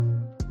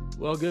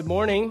Well, good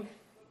morning.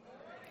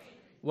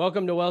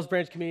 Welcome to Wells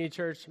Branch Community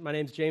Church. My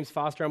name is James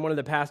Foster. I'm one of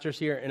the pastors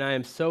here, and I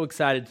am so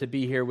excited to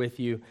be here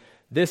with you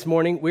this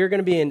morning. We're going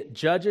to be in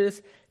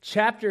Judges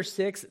chapter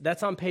 6.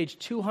 That's on page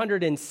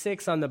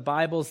 206 on the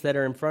Bibles that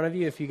are in front of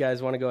you, if you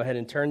guys want to go ahead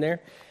and turn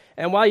there.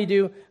 And while you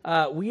do,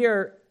 we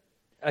are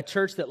a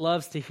church that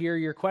loves to hear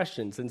your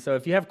questions. And so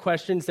if you have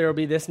questions, there will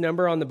be this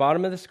number on the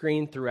bottom of the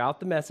screen throughout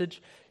the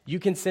message. You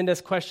can send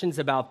us questions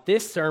about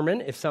this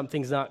sermon if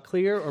something's not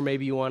clear, or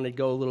maybe you want to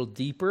go a little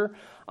deeper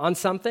on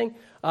something.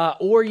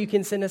 Or you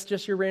can send us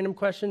just your random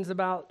questions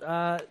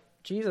about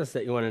Jesus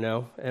that you want to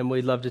know, and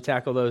we'd love to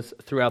tackle those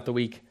throughout the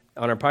week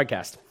on our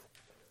podcast.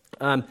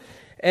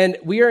 And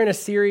we are in a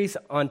series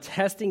on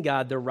testing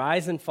God, the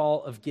rise and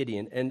fall of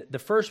Gideon. And the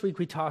first week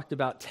we talked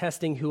about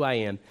testing who I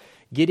am.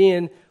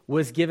 Gideon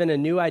was given a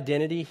new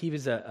identity. He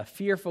was a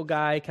fearful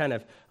guy, kind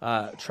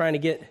of trying to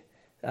get,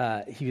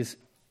 he was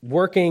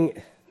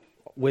working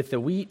with the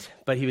wheat,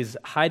 but he was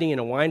hiding in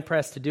a wine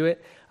press to do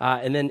it.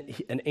 And then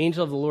an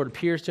angel of the Lord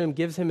appears to him,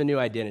 gives him a new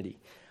identity.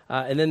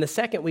 And then the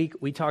second week,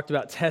 we talked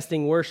about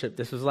testing worship.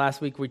 This was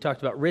last week. We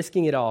talked about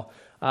risking it all,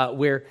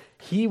 where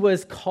he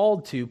was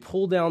called to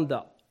pull down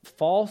the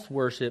false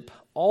worship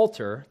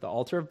altar, the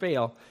altar of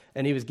Baal,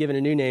 and he was given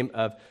a new name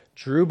of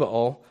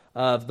Jerubbaal,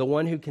 of the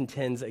one who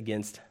contends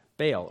against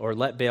Baal, or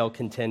let Baal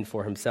contend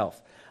for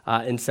himself.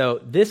 And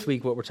so this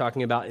week, what we're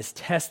talking about is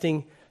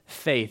testing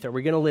faith. Are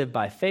we going to live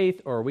by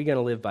faith, or are we going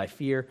to live by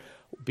fear?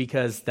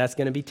 Because that's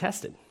going to be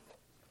tested.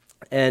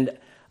 And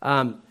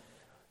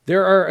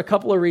there are a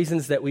couple of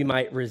reasons that we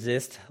might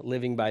resist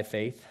living by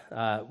faith.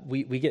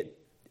 We get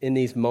in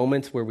these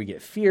moments where we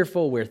get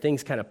fearful, where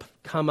things kind of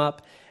come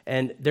up,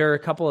 and there are a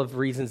couple of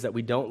reasons that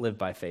we don't live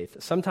by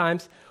faith.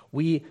 Sometimes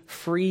we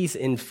freeze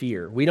in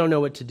fear. We don't know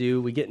what to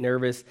do. We get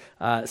nervous,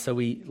 so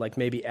we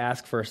maybe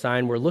ask for a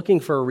sign. We're looking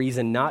for a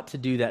reason not to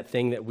do that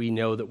thing that we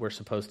know that we're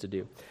supposed to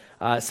do.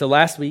 So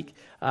last week,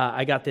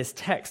 I got this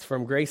text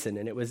from Grayson,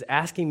 and it was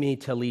asking me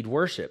to lead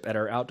worship at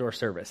our outdoor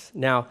service.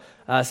 Now,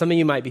 some of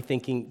you might be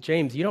thinking,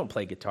 James, you don't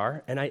play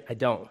guitar, and I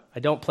don't. I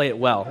don't play it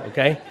well,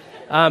 okay?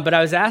 But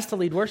I was asked to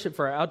lead worship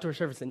for our outdoor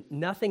service, and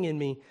nothing in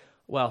me,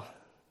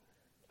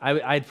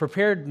 I'd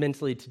prepared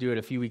mentally to do it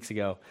a few weeks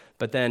ago,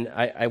 but then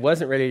I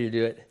wasn't ready to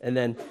do it, and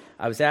then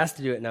I was asked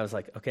to do it, and I was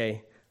like,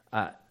 okay.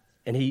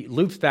 And he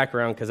loops back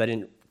around because I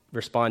didn't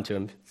respond to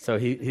him. So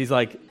he's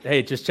like,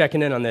 hey, just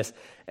checking in on this.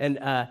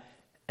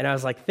 And I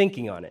was like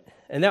thinking on it.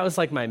 And that was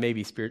like my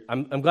maybe spirit.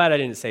 I'm glad I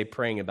didn't say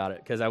praying about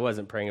it, because I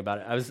wasn't praying about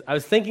it. I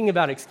was thinking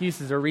about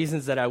excuses or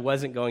reasons that I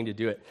wasn't going to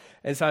do it.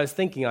 And so I was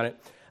thinking on it.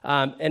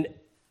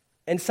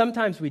 And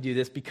sometimes we do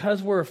this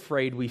because we're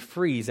afraid. We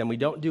freeze and we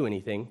don't do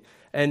anything.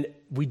 And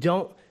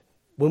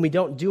when we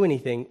don't do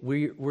anything,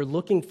 we're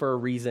looking for a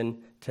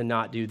reason to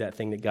not do that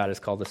thing that God has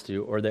called us to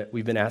do, or that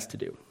we've been asked to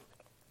do.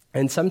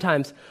 And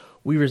sometimes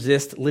we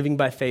resist living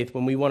by faith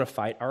when we want to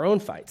fight our own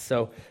fights.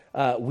 So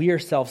we are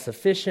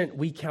self-sufficient.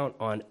 We count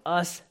on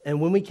us.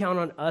 And when we count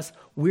on us,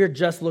 we're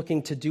just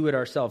looking to do it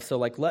ourselves. So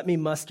let me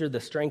muster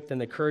the strength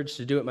and the courage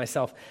to do it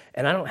myself.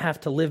 And I don't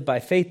have to live by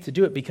faith to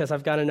do it, because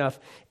I've got enough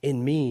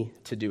in me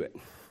to do it.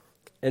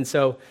 And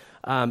so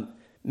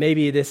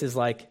maybe this is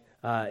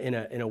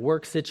in a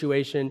work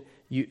situation,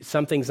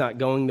 something's not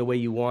going the way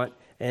you want.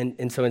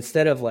 And so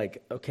instead of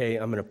okay,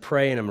 I'm going to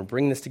pray and I'm going to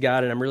bring this to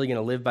God and I'm really going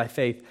to live by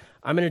faith,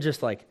 I'm going to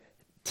just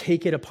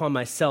take it upon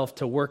myself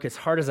to work as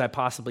hard as I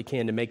possibly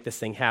can to make this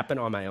thing happen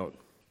on my own.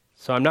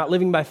 So I'm not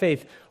living by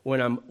faith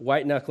when I'm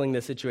white-knuckling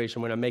the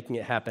situation, when I'm making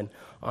it happen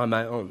on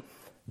my own.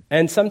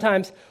 And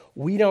sometimes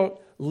we don't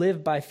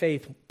live by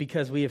faith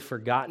because we have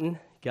forgotten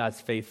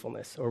God's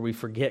faithfulness, or we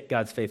forget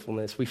God's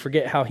faithfulness. We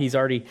forget how he's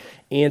already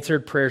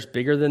answered prayers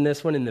bigger than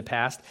this one in the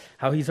past,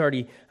 how he's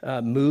already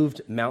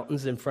moved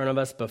mountains in front of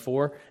us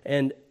before,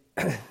 and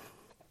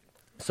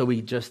so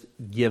we just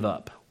give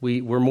up.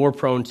 We're more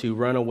prone to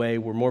run away.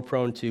 We're more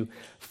prone to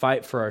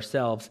fight for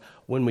ourselves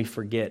when we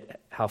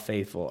forget how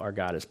faithful our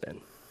God has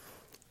been.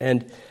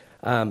 And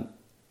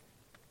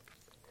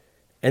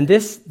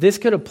this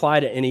could apply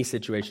to any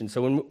situation.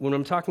 So when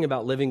I'm talking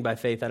about living by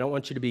faith, I don't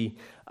want you to be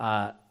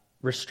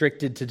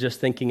restricted to just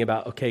thinking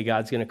about, okay,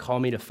 God's going to call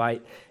me to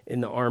fight in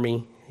the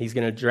army. He's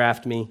going to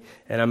draft me,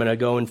 and I'm going to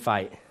go and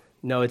fight.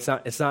 No, it's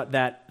not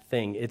that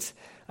thing. It's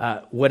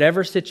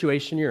whatever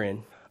situation you're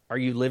in. Are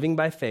you living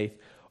by faith,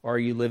 or are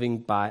you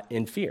living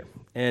in fear?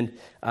 And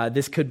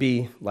this could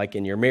be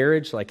in your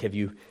marriage. Have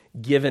you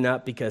given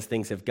up because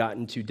things have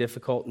gotten too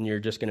difficult and you're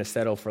just going to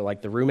settle for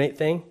the roommate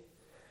thing?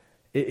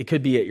 It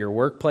could be at your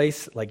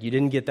workplace, you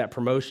didn't get that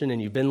promotion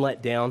and you've been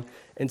let down,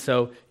 and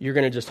so you're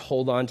going to just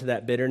hold on to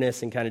that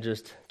bitterness and kind of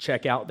just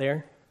check out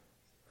there.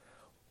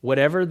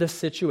 Whatever the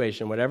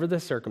situation, whatever the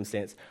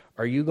circumstance,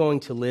 are you going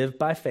to live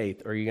by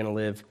faith, or are you going to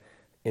live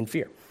in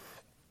fear?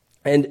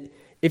 And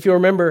if you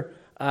remember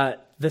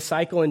the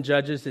cycle in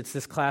Judges, it's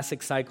this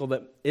classic cycle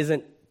that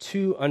isn't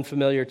too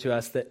unfamiliar to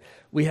us, that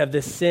we have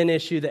this sin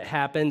issue that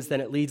happens, then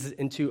it leads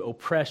into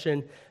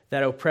oppression.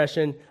 That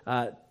oppression,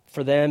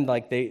 for them,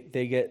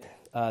 they get...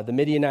 the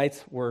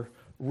Midianites were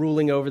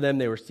ruling over them.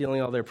 They were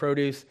stealing all their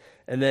produce.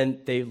 and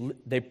then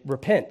they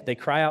repent. They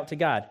cry out to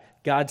God.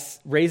 God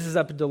raises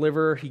up a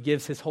deliverer. He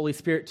gives his Holy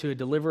Spirit to a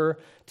deliverer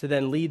to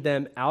then lead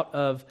them out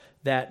of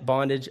that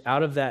bondage,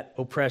 out of that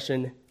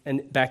oppression,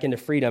 and back into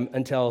freedom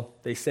until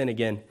they sin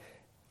again,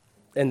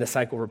 and the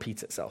cycle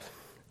repeats itself.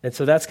 And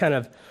so that's kind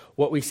of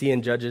what we see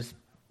in Judges.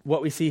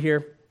 What we see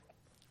here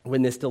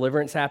when this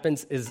deliverance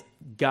happens is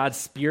God's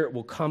Spirit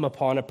will come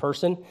upon a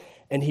person,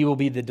 and he will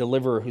be the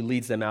deliverer who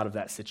leads them out of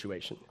that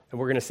situation. And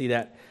we're going to see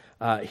that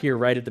here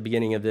right at the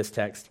beginning of this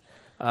text.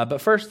 But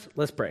first,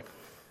 let's pray.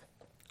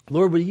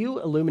 Lord, will you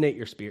illuminate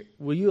your Spirit?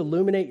 Will you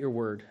illuminate your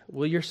word?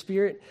 Will your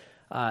Spirit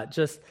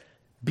just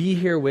be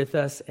here with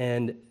us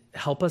and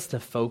help us to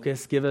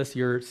focus? Give us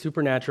your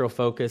supernatural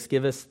focus.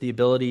 Give us the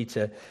ability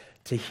to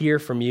hear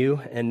from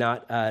you and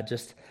not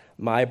just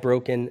my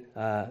broken,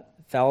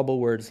 fallible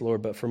words,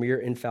 Lord, but from your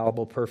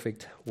infallible,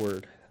 perfect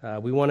word.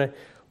 We want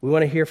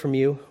to hear from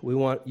you. We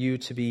want you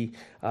to be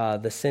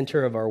the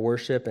center of our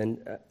worship,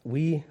 and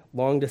we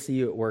long to see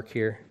you at work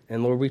here.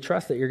 And Lord, we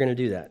trust that you're going to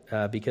do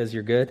that because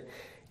you're good.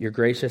 You're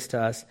gracious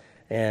to us,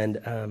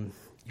 and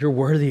you're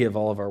worthy of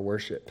all of our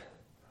worship.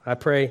 I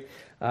pray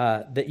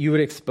that you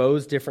would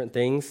expose different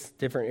things,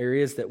 different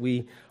areas that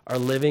we are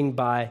living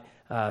by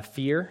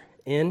fear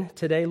in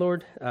today,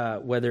 Lord,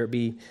 whether it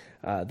be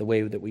the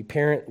way that we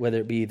parent, whether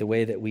it be the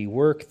way that we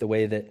work, the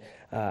way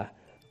that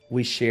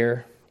we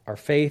share our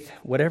faith,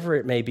 whatever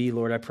it may be,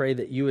 Lord, I pray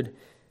that you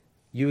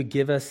would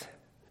give us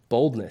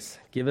boldness,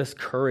 give us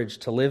courage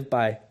to live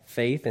by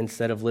faith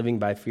instead of living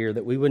by fear,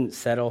 that we wouldn't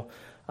settle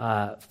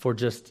for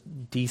just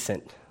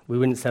decent. We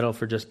wouldn't settle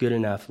for just good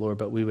enough, Lord,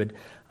 but we would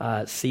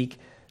seek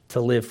to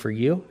live for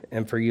you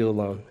and for you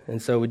alone.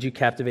 And so would you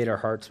captivate our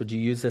hearts? Would you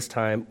use this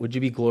time? Would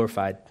you be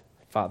glorified,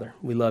 Father?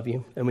 We love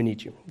you and we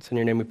need you. It's in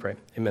your name we pray.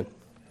 Amen.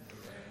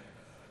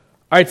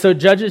 All right, so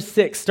Judges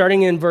 6,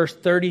 starting in verse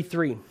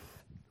 33.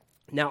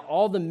 Now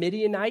all the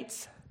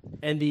Midianites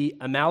and the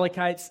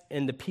Amalekites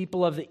and the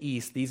people of the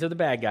east, these are the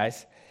bad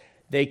guys,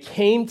 they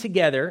came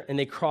together and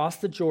they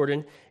crossed the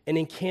Jordan and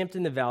encamped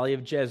in the valley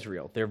of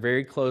Jezreel. They're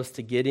very close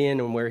to Gideon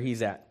and where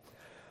he's at.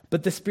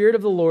 But the Spirit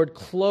of the Lord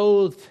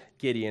clothed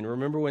Gideon.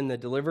 Remember, when the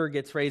deliverer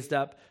gets raised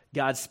up,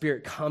 God's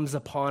Spirit comes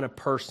upon a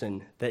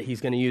person that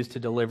he's going to use to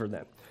deliver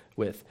them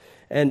with.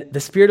 And the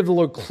Spirit of the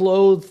Lord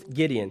clothed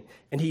Gideon,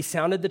 and he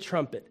sounded the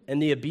trumpet.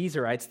 And the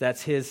Abiezrites,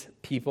 that's his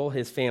people,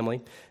 his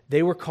family,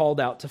 they were called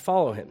out to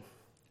follow him.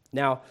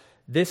 Now,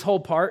 this whole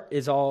part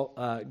is all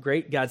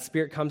great. God's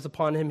Spirit comes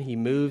upon him. He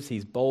moves.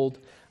 He's bold.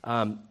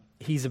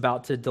 He's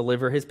about to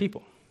deliver his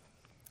people.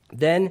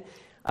 Then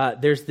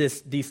there's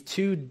these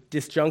two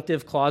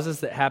disjunctive clauses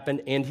that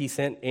happen, and he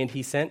sent, and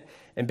he sent.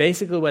 And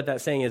basically what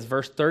that's saying is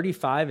verse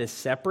 35 is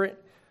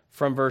separate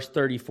from verse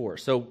 34.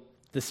 So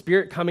the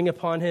Spirit coming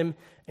upon him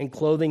and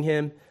clothing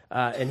him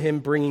and him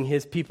bringing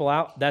his people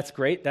out, that's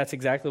great. That's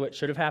exactly what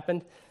should have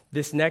happened.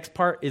 This next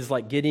part is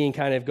like Gideon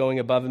kind of going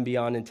above and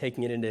beyond and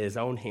taking it into his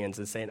own hands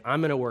and saying, I'm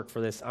going to work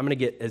for this. I'm going to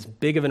get as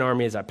big of an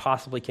army as I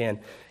possibly can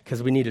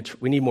because we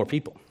need more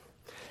people.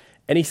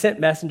 And he sent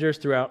messengers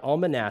throughout all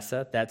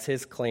Manasseh, that's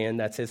his clan,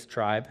 that's his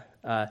tribe,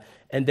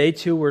 and they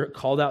too were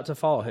called out to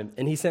follow him.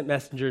 And he sent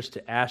messengers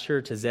to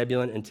Asher, to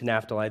Zebulun, and to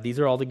Naphtali. These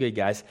are all the good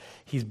guys.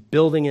 He's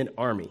building an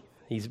army.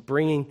 He's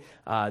bringing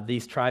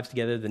these tribes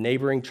together, the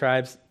neighboring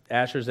tribes,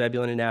 Asher,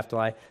 Zebulun, and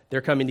Naphtali.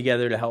 They're coming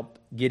together to help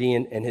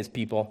Gideon and his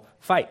people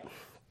fight.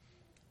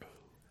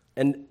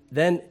 And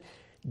then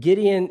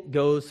Gideon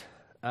goes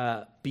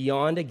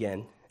beyond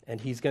again,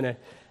 and he's going to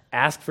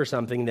ask for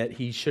something that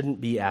he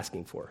shouldn't be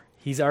asking for.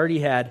 He's already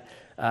had,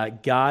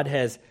 God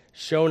has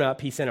shown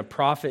up. He sent a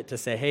prophet to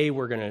say, hey,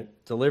 we're going to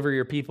deliver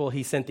your people.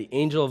 He sent the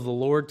angel of the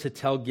Lord to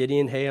tell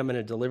Gideon, hey, I'm going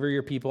to deliver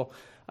your people.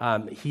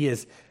 He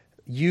has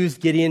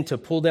used Gideon to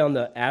pull down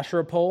the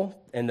Asherah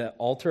pole and the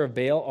altar of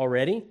Baal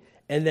already,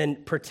 and then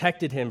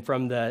protected him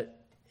from the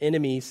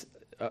enemies,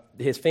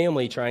 his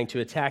family trying to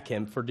attack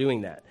him for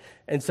doing that.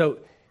 And so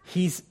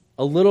he's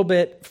a little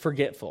bit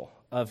forgetful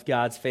of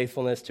God's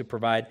faithfulness to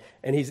provide,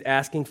 and he's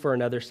asking for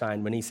another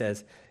sign when he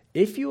says,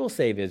 if you will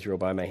save Israel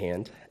by my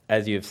hand,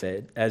 as you have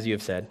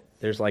said,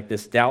 there's like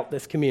this doubt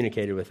that's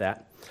communicated with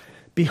that.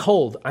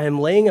 Behold, I am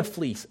laying a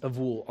fleece of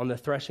wool on the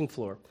threshing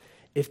floor.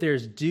 If there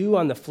is dew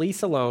on the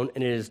fleece alone,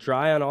 and it is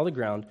dry on all the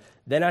ground,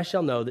 then I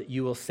shall know that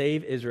you will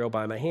save Israel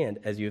by my hand,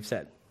 as you have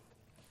said.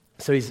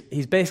 So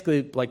he's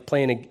basically like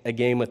playing a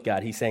game with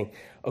God. He's saying,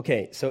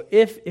 okay, so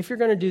if you're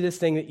going to do this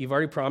thing that you've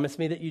already promised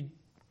me that you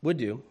would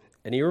do,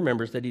 and he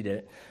remembers that he did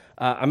it,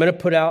 I'm going to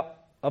put out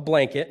a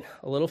blanket,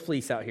 a little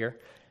fleece out here,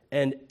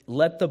 and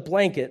let the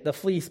blanket, the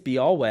fleece, be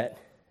all wet,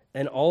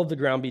 and all of the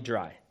ground be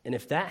dry. And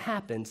if that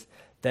happens,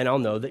 then I'll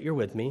know that you're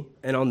with me,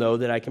 and I'll know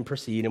that I can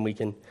proceed, and we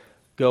can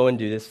go and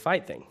do this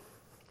fight thing.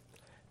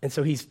 And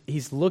so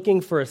he's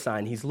looking for a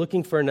sign. He's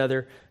looking for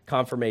another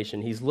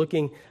confirmation. He's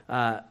looking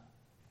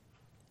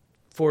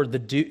for the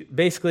dew.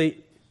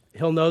 Basically,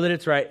 he'll know that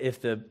it's right if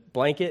the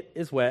blanket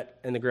is wet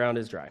and the ground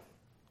is dry.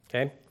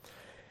 Okay?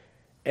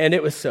 And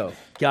it was so.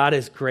 God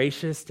is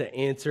gracious to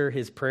answer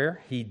his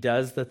prayer. He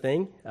does the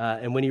thing.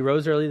 And when he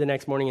rose early the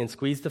next morning and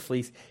squeezed the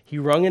fleece, he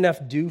wrung enough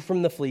dew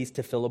from the fleece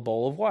to fill a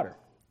bowl of water.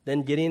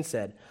 Then Gideon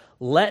said,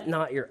 "Let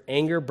not your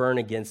anger burn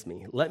against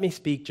me. Let me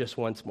speak just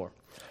once more."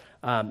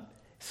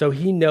 So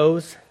he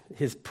knows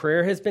his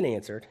prayer has been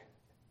answered,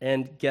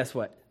 and guess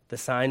what? The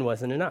sign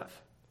wasn't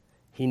enough.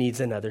 He needs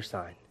another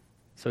sign.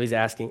 So he's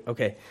asking,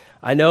 okay,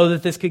 I know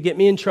that this could get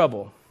me in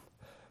trouble,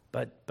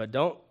 but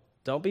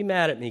don't be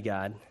mad at me,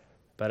 God.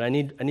 But I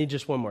need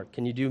just one more.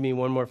 Can you do me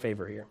one more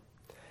favor here?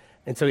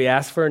 And so he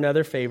asks for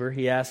another favor.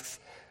 He asks,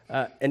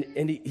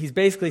 he's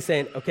basically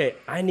saying, okay,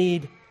 I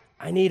need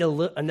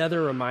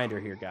another reminder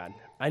here, God.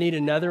 I need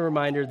another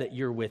reminder that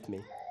you're with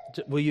me.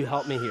 Will you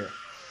help me here?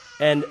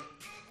 And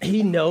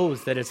he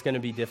knows that it's going to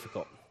be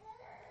difficult.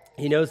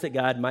 He knows that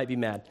God might be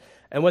mad.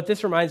 And what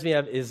this reminds me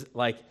of is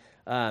like,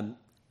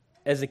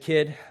 as a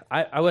kid,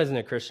 I wasn't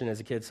a Christian as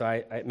a kid, so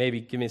I maybe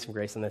give me some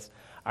grace on this.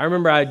 I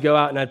remember I'd go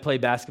out and I'd play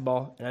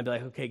basketball, and I'd be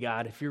like, okay,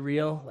 God, if you're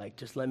real, like,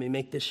 just let me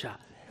make this shot.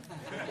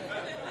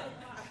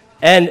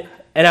 and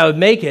I would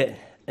make it,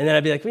 and then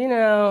I'd be like,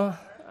 well,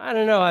 I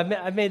don't know.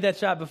 I've made that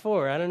shot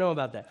before. I don't know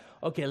about that.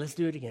 Okay, let's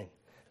do it again.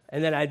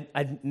 And then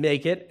I'd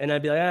make it, and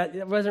I'd be like,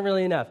 it wasn't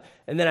really enough.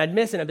 And then I'd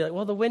miss it, and I'd be like,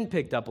 well, the wind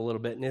picked up a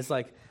little bit. And it's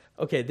like,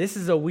 okay, this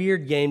is a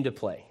weird game to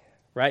play,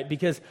 right?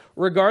 Because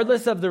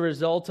regardless of the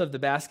result of the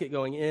basket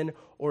going in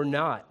or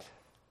not,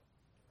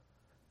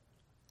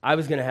 I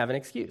was going to have an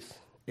excuse.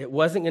 It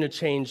wasn't going to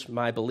change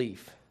my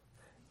belief.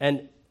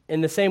 And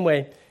in the same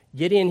way,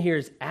 Gideon here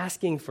is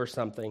asking for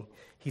something.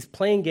 He's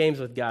playing games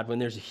with God when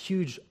there's a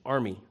huge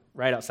army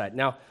right outside.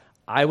 Now,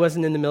 I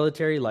wasn't in the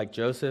military like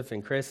Joseph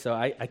and Chris, so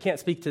I can't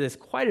speak to this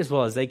quite as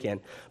well as they can.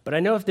 But I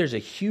know if there's a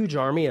huge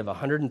army of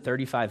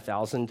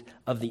 135,000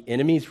 of the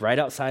enemies right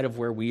outside of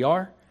where we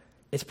are,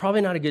 it's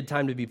probably not a good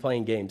time to be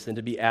playing games and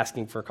to be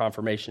asking for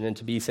confirmation and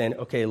to be saying,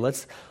 okay,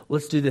 let's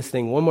do this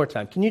thing one more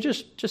time. Can you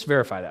just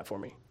verify that for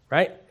me,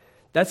 right?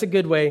 That's a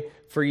good way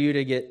for you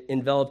to get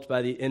enveloped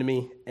by the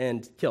enemy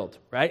and killed,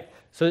 right?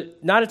 So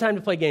not a time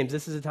to play games.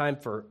 This is a time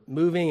for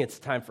moving. It's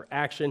a time for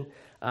action.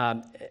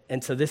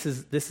 And so this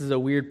is a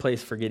weird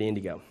place for Gideon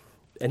to go.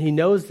 And he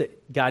knows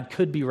that God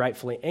could be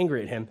rightfully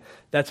angry at him.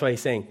 That's why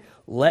he's saying,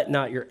 let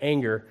not your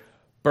anger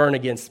burn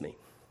against me.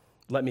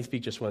 Let me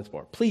speak just once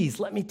more. Please,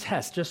 let me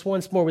test just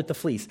once more with the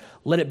fleece.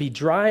 Let it be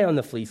dry on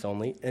the fleece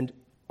only, and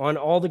on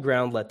all the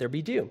ground let there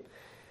be dew.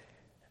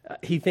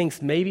 He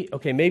thinks maybe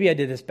I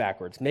did this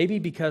backwards. Maybe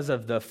because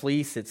of the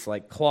fleece, it's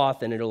like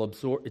cloth and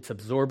it's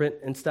absorbent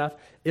and stuff.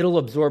 It'll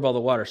absorb all the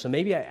water. So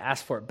maybe I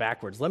asked for it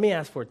backwards. Let me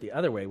ask for it the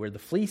other way, where the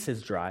fleece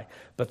is dry,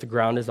 but the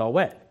ground is all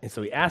wet. And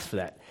so he asked for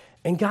that.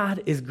 And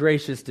God is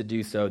gracious to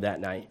do so that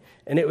night.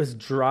 And it was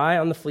dry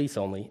on the fleece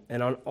only,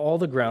 and on all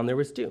the ground there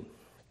was dew.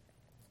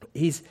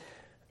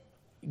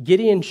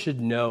 Gideon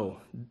should know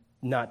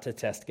not to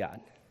test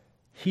God.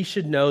 He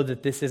should know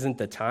that this isn't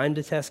the time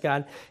to test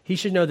God. He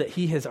should know that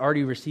he has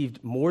already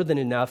received more than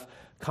enough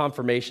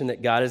confirmation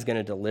that God is going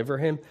to deliver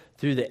him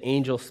through the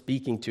angel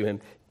speaking to him.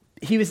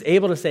 He was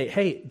able to say,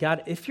 hey,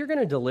 God, if you're going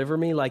to deliver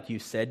me like you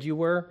said you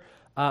were,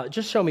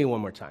 just show me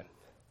one more time.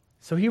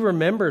 So he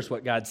remembers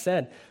what God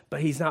said,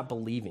 but he's not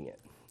believing it.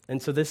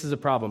 And so this is a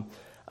problem.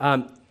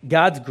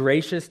 God's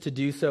gracious to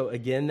do so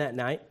again that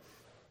night.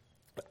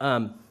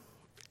 And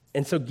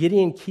so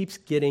Gideon keeps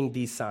getting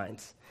these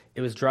signs. It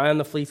was dry on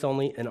the fleece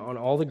only, and on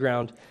all the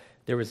ground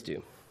there was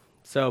dew.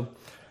 So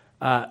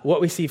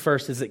what we see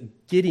first is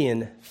that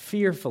Gideon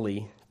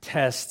fearfully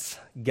tests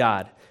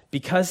God.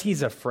 Because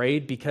he's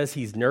afraid, because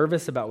he's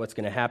nervous about what's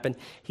going to happen,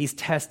 he's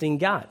testing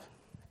God.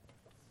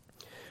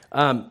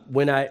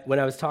 When I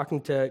was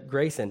talking to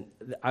Grayson,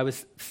 I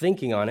was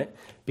thinking on it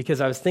because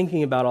I was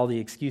thinking about all the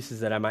excuses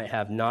that I might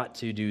have not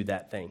to do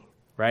that thing,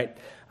 right?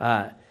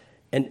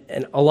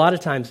 And a lot of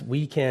times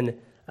we can,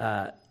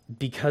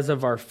 because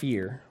of our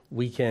fear,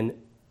 we can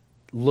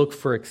look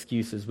for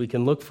excuses. We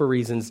can look for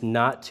reasons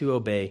not to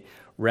obey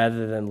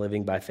rather than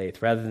living by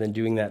faith, rather than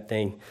doing that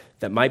thing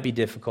that might be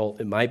difficult,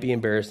 it might be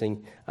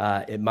embarrassing,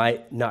 it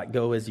might not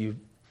go as you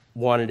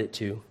wanted it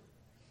to,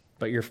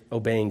 but you're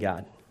obeying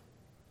God.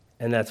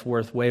 And that's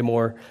worth way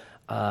more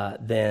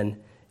than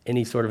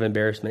any sort of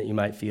embarrassment you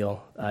might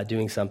feel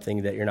doing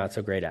something that you're not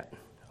so great at,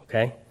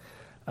 okay?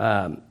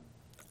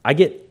 I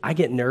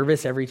get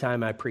nervous every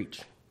time I preach.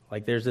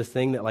 Like there's this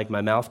thing that like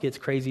my mouth gets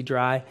crazy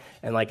dry,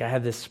 and like I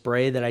have this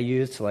spray that I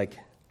use to like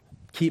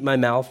keep my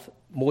mouth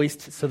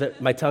moist so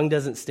that my tongue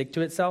doesn't stick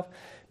to itself,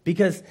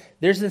 because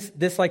there's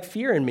this like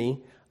fear in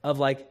me of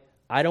like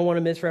I don't want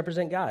to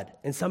misrepresent God.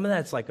 And some of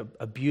that's like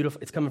a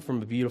beautiful, it's coming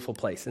from a beautiful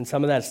place. And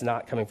some of that's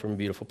not coming from a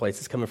beautiful place.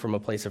 It's coming from a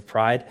place of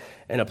pride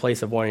and a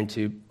place of wanting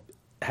to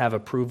have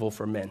approval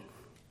from men.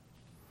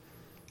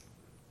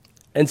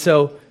 And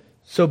so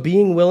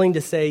being willing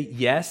to say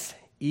yes,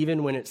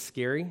 even when it's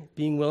scary,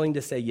 being willing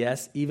to say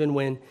yes, even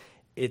when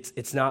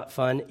it's not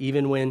fun,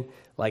 even when,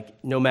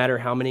 like, no matter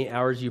how many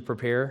hours you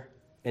prepare,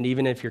 and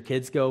even if your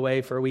kids go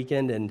away for a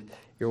weekend and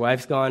your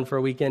wife's gone for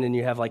a weekend and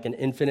you have, like, an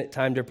infinite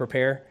time to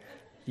prepare,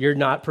 you're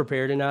not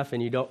prepared enough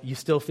and you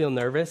still feel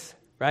nervous,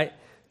 right?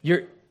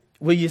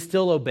 Will you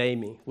still obey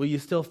me? Will you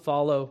still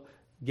follow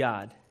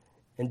God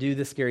and do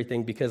the scary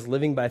thing? Because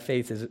living by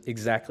faith is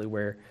exactly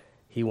where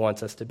he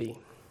wants us to be.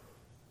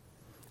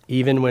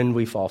 even when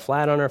we fall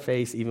flat on our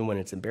face, even when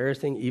it's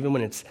embarrassing, even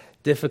when it's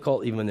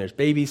difficult, even when there's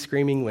babies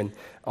screaming, when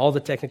all the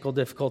technical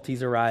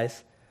difficulties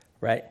arise,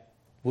 right?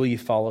 Will you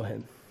follow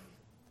him?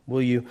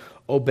 Will you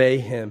obey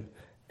him?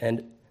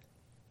 And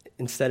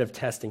instead of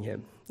testing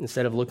him,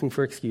 instead of looking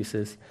for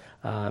excuses,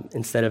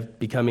 instead of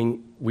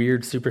becoming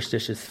weird,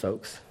 superstitious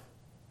folks,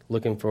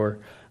 looking for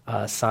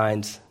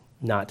signs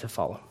not to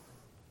follow.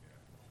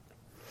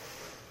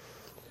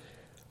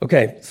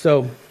 Okay,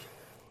 so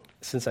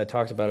since I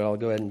talked about it, I'll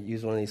go ahead and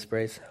use one of these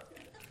sprays.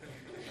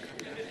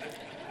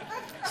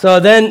 So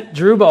then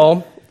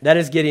Jerubbaal, that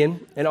is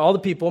Gideon, and all the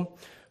people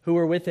who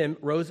were with him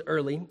rose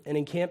early and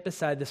encamped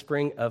beside the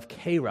spring of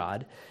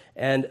Kerod,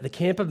 and the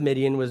camp of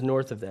Midian was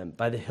north of them,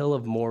 by the hill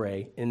of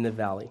Moreh in the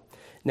valley.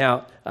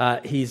 Now,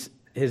 his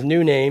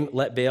new name,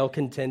 Let Baal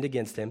contend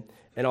against him,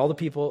 and all the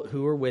people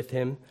who were with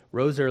him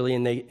rose early,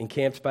 and they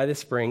encamped by the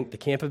spring, the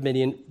camp of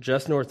Midian,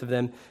 just north of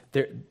them.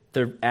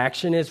 Their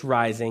action is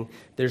rising.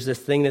 There's this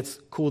thing that's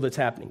cool that's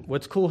happening.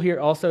 What's cool here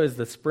also is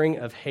the spring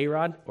of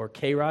Herod, or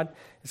Kerod.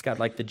 It's got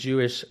like the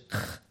Jewish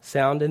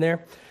sound in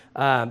there.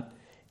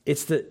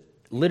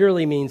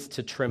 Literally means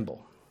to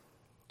tremble.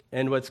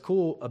 And what's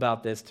cool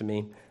about this to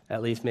me,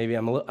 at least maybe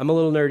I'm a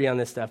little nerdy on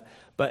this stuff,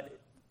 but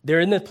they're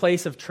in the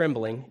place of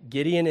trembling.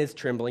 Gideon is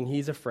trembling.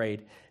 He's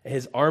afraid.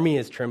 His army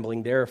is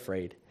trembling. They're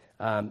afraid.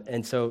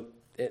 And so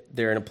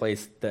they're in a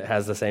place that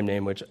has the same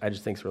name, which I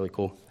just think is really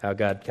cool, how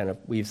God kind of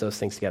weaves those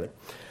things together.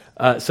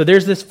 So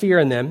there's this fear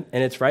in them,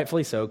 and it's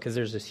rightfully so, because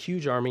there's this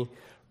huge army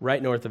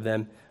right north of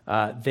them.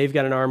 They've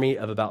got an army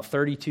of about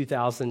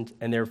 32,000,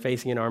 and they're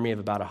facing an army of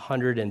about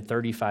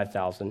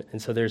 135,000.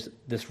 And so there's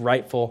this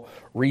rightful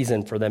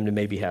reason for them to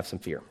maybe have some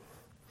fear.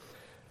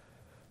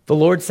 The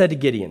Lord said to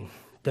Gideon,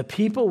 "The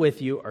people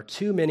with you are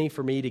too many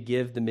for me to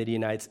give the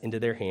Midianites into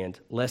their hand,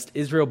 lest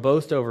Israel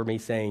boast over me,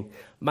 saying,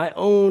 'My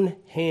own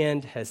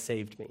hand has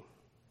saved me.'"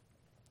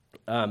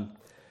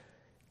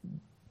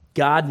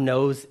 God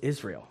knows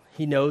Israel.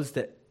 He knows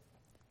that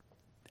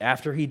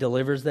after he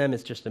delivers them,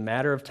 it's just a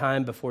matter of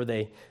time before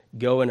they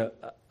go and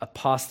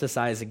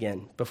apostatize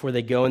again, before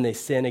they go and they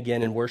sin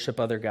again and worship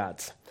other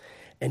gods.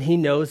 And he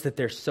knows that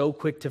they're so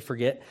quick to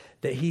forget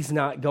that he's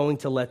not going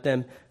to let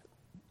them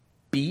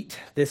beat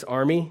this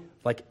army.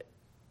 Like,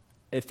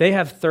 if they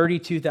have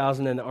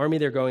 32,000 and the army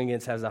they're going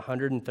against has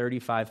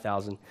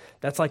 135,000,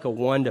 that's like a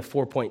 1 to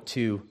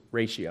 4.2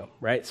 ratio,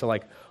 right? So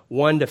like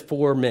 1 to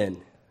 4 men.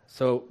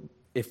 So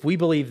if we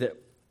believe that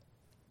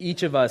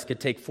each of us could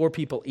take 4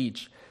 people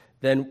each,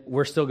 then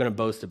we're still going to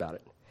boast about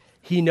it.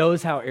 He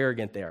knows how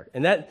arrogant they are.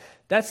 And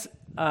that's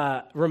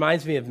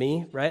reminds me of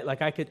me, right?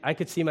 Like I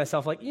could see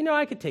myself like,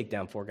 I could take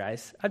down 4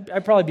 guys.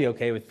 I'd probably be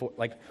okay with 4,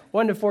 like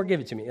 1 to 4,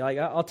 give it to me. Like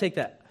I'll take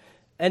that.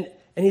 And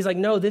he's like,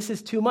 no, this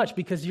is too much,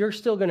 because you're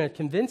still going to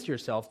convince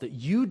yourself that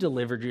you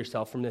delivered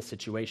yourself from this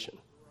situation.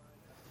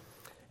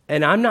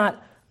 And I'm not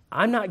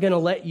going to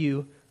let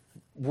you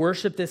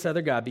worship this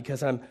other God,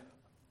 because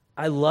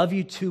I love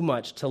you too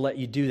much to let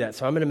you do that.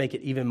 So I'm going to make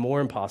it even more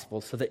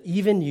impossible so that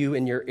even you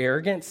in your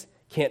arrogance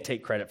can't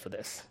take credit for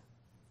this.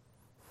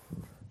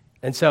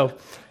 And so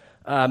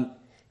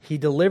he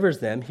delivers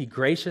them. He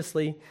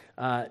graciously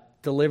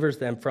delivers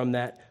them from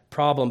that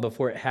problem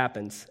before it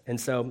happens. And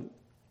so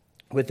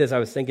with this, I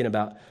was thinking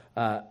about,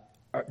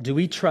 do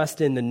we trust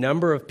in the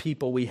number of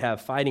people we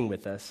have fighting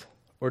with us,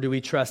 or do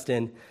we trust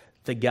in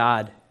the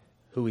God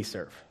who we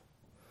serve?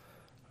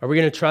 Are we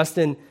going to trust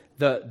in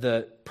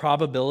the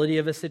probability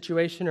of a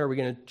situation, or are we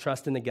going to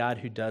trust in the God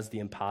who does the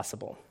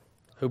impossible,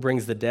 who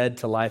brings the dead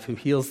to life, who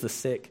heals the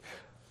sick?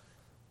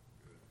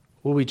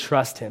 Will we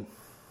trust him?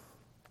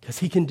 Because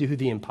he can do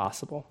the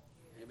impossible.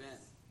 Amen.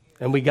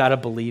 And we got to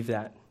believe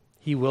that.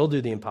 He will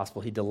do the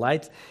impossible. He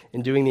delights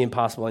in doing the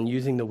impossible and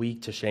using the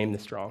weak to shame the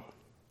strong.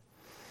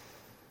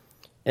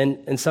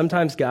 And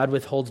sometimes God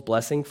withholds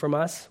blessing from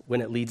us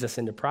when it leads us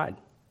into pride.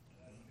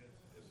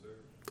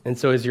 And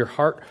so is your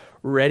heart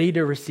ready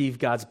to receive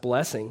God's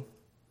blessing,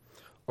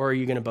 or are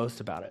you going to boast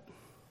about it?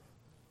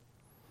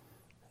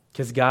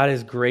 Because God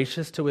is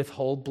gracious to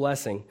withhold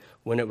blessing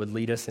when it would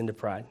lead us into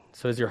pride.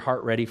 So is your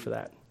heart ready for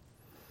that?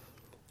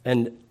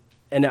 And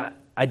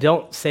I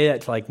don't say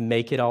that to like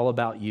make it all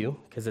about you,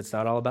 because it's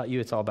not all about you.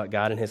 It's all about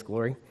God and his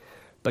glory.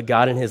 But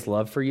God and his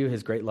love for you,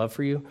 his great love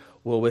for you,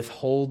 will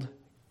withhold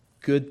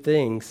good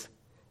things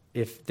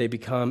if they're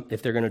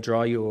going to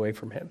draw you away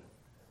from him.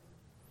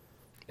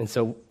 And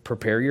so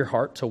prepare your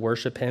heart to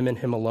worship him and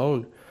him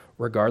alone,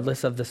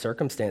 regardless of the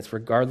circumstance,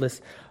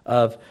 regardless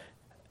of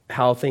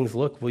how things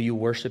look. Will you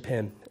worship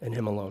him and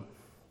him alone?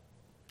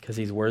 Because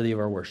he's worthy of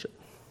our worship.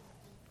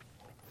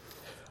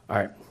 All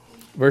right,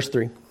 verse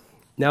 3.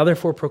 Now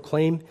therefore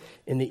proclaim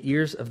in the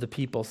ears of the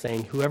people,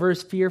 saying, whoever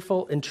is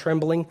fearful and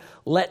trembling,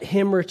 let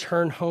him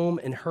return home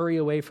and hurry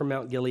away from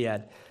Mount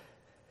Gilead.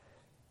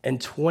 And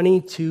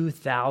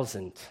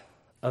 22,000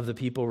 of the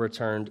people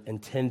returned,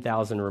 and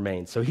 10,000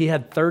 remained. So he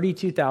had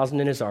 32,000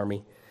 in his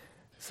army.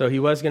 So he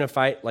was going to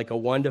fight like a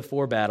 1 to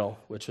 4 battle,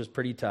 which was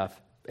pretty tough.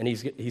 And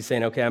he's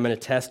saying, okay, I'm going to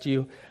test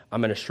you.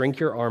 I'm going to shrink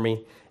your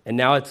army. And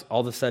now it's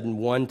all of a sudden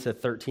 1 to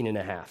 13 and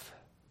a half.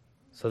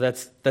 So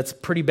that's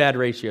pretty bad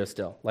ratio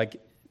still.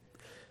 Like,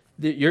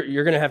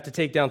 you're going to have to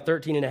take down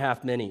 13 and a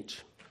half men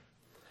each.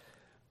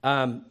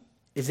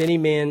 Is any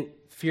man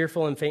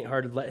fearful and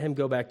faint-hearted? Let him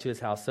go back to his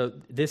house. So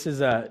this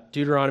is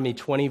Deuteronomy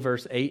 20,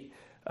 verse 8.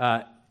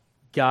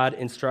 God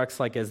instructs,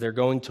 like, as they're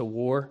going to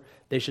war,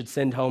 they should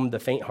send home the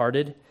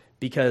faint-hearted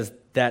because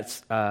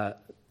that's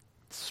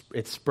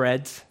it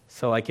spreads.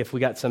 So, like, if we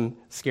got some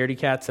scaredy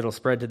cats, it'll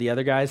spread to the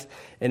other guys,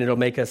 and it'll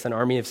make us an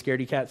army of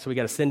scaredy cats. So we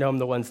got to send home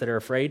the ones that are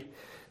afraid.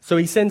 So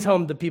he sends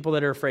home the people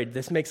that are afraid.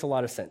 This makes a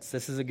lot of sense.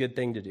 This is a good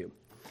thing to do.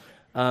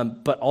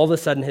 But all of a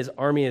sudden, his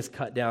army is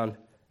cut down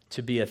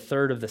to be a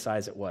third of the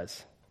size it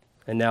was.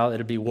 And now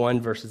it'll be one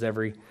versus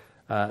every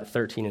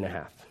 13 and a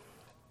half.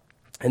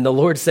 And the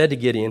Lord said to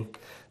Gideon,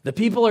 the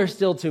people are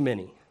still too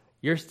many.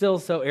 You're still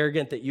so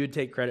arrogant that you would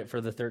take credit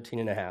for the 13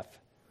 and a half.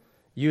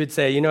 You would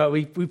say, you know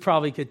what, we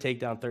probably could take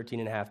down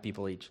 13 and a half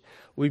people each.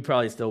 We'd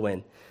probably still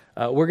win.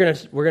 We're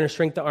gonna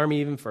shrink the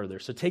army even further.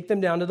 So take them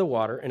down to the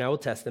water, and I will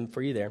test them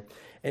for you there.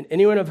 And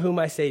anyone of whom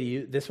I say to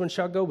you, this one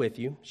shall go with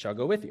you, shall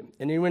go with you.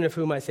 And anyone of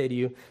whom I say to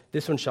you,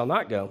 this one shall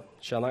not go,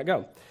 shall not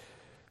go.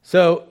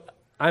 So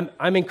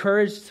I'm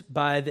encouraged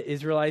by the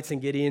Israelites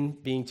and Gideon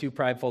being too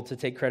prideful to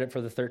take credit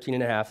for the 13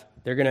 and a half.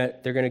 They're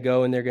gonna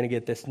go and they're gonna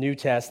get this new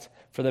test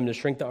for them to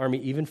shrink the army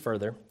even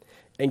further.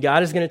 And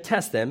God is gonna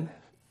test them,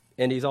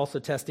 and he's also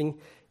testing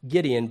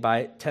Gideon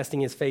by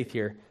testing his faith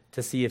here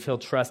to see if he'll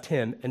trust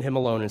him and him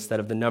alone instead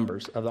of the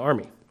numbers of the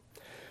army.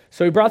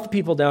 So he brought the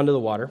people down to the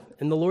water,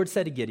 and the Lord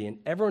said to Gideon,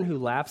 everyone who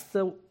laps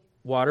the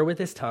water with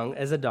his tongue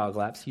as a dog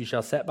laps, you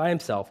shall set by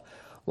himself.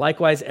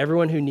 Likewise,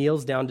 everyone who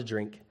kneels down to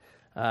drink.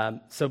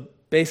 So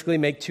basically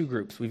make two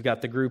groups. We've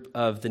got the group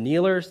of the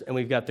kneelers, and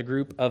we've got the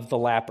group of the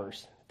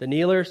lappers. The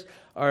kneelers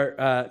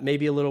are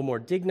maybe a little more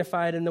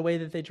dignified in the way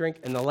that they drink,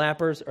 and the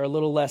lappers are a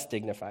little less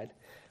dignified.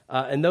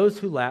 And those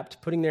who lapped,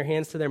 putting their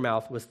hands to their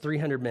mouth, was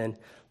 300 men,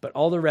 but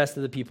all the rest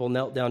of the people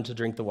knelt down to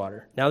drink the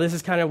water. Now, this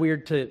is kind of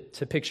weird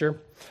to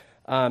picture,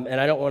 and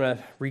I don't want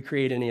to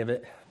recreate any of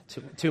it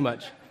too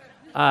much.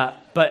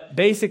 But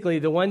basically,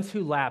 the ones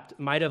who lapped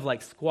might have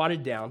like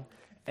squatted down,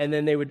 and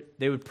then they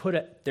would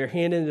put their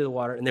hand into the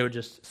water, and they would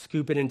just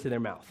scoop it into their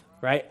mouth,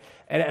 right?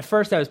 And at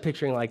first, I was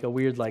picturing like a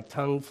weird like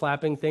tongue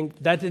flapping thing.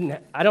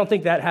 I don't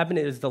think that happened.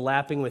 It was the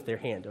lapping with their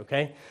hand,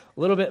 okay? A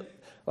little bit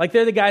like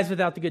they're the guys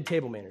without the good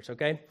table manners,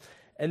 okay?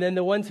 And then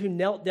the ones who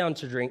knelt down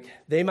to drink,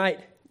 they might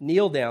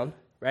kneel down,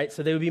 right?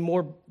 So they would be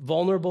more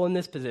vulnerable in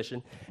this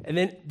position. And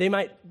then they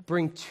might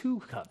bring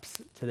 2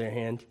 cups to their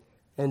hand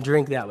and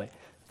drink that way.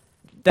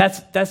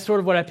 That's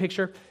sort of what I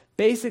picture.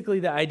 Basically,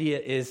 the idea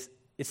is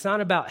it's not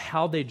about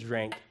how they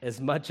drank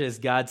as much as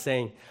God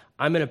saying,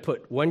 I'm going to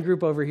put one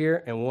group over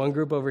here and one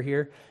group over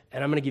here,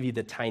 and I'm going to give you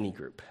the tiny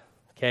group,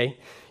 okay?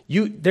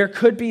 There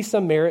could be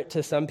some merit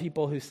to some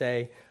people who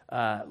say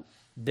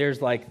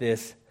there's like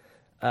this,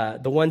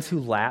 the ones who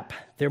lap,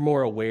 they're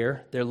more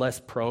aware, they're less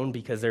prone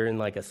because they're in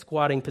like a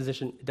squatting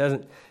position. It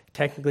doesn't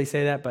technically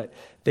say that, but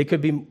they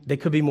could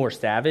be more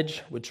savage,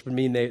 which would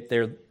mean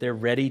they're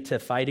ready to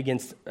fight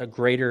against a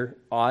greater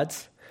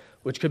odds,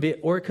 which could be,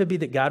 or it could be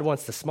that God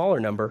wants the smaller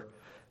number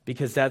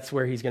because that's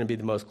where he's going to be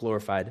the most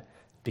glorified,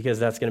 because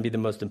that's going to be the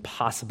most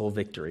impossible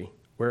victory,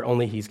 where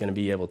only he's going to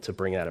be able to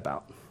bring that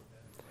about.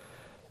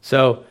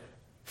 So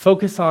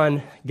focus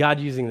on God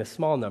using the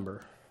small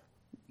number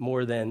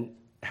more than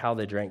how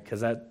they drank, because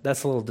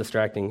that's a little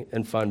distracting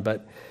and fun,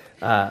 but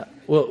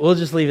we'll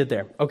just leave it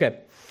there. Okay.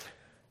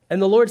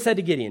 And the Lord said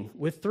to Gideon,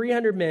 with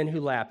 300 men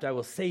who lapped, I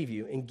will save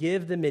you and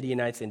give the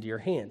Midianites into your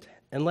hand,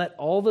 and let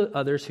all the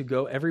others who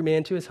go, every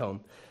man to his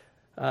home.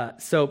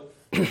 So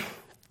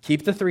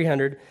keep the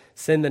 300,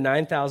 send the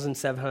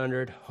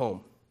 9,700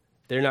 home.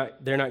 They're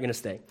not going to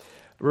stay.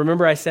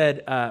 Remember I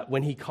said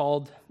when he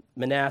called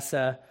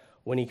Manasseh,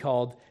 when he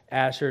called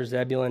Asher,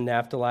 Zebulun,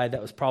 Naphtali,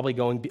 that was probably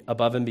going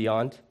above and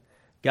beyond.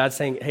 God's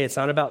saying, hey, it's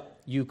not about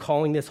you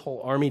calling this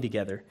whole army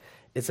together.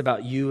 It's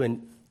about you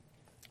and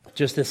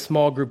just this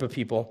small group of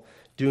people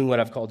doing what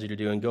I've called you to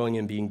do and going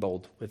and being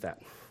bold with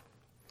that.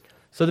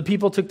 So the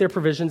people took their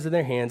provisions in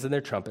their hands and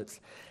their trumpets,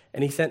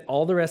 and he sent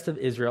all the rest of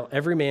Israel,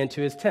 every man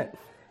to his tent.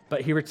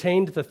 But he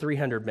retained the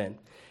 300 men,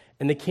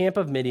 and the camp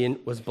of Midian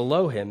was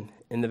below him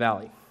in the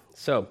valley.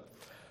 So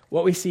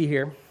what we see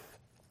here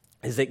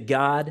is that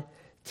God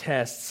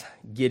tests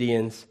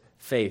Gideon's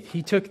faith.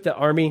 He took the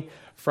army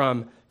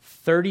from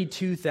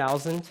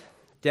 32,000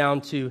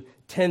 down to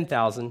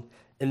 10,000,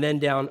 and then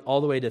down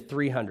all the way to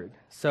 300.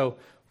 So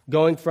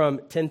going from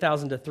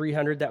 10,000 to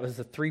 300, that was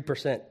the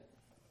 3%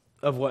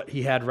 of what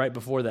he had right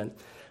before then.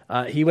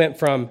 He went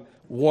from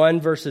 1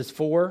 verses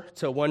 4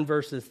 to 1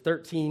 verses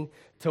 13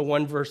 to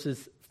 1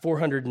 verses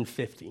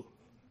 450.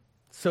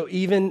 So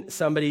even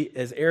somebody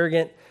as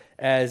arrogant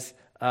as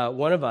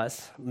one of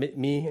us,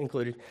 me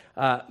included,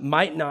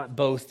 might not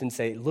boast and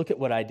say, look at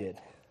what I did.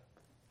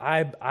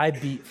 I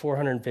beat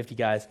 450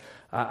 guys.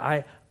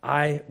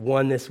 I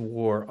won this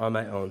war on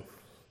my own.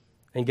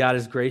 And God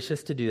is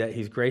gracious to do that.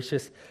 He's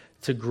gracious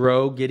to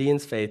grow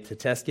Gideon's faith, to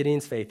test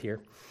Gideon's faith here.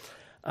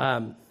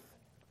 And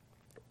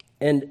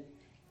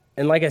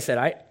like I said,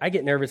 I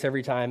get nervous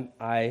every time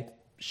I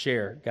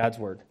share God's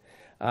word.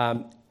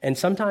 And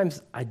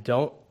sometimes I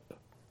don't.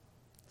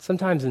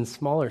 Sometimes in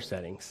smaller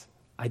settings,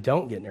 I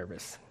don't get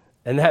nervous.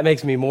 And that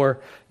makes me more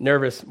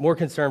nervous, more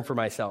concerned for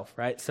myself,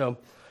 right? So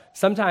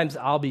sometimes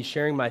I'll be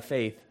sharing my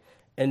faith,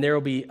 and there will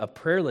be a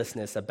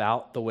prayerlessness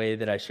about the way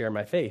that I share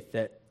my faith,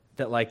 that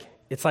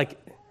it's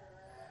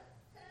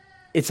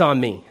on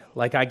me.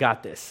 Like, I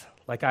got this.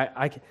 Like,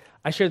 I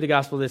shared the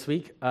gospel this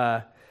week,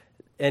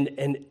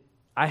 and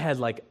I had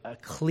like a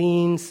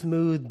clean,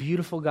 smooth,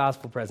 beautiful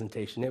gospel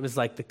presentation. It was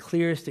like the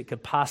clearest it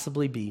could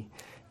possibly be.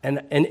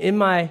 And in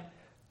my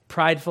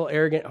prideful,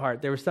 arrogant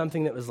heart, there was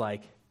something that was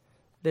like,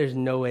 there's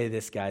no way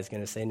this guy's going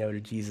to say no to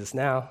Jesus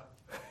now.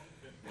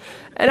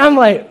 And I'm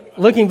like,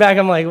 looking back,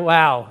 I'm like,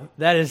 wow,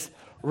 that is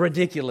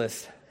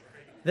ridiculous.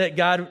 That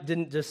God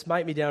didn't just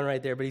smite me down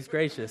right there, but he's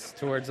gracious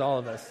towards all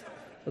of us,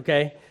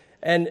 okay?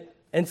 And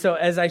so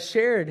as I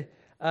shared,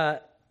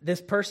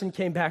 this person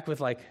came back with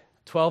like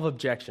 12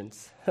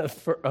 objections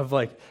of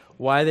like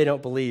why they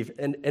don't believe.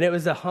 And it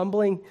was a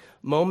humbling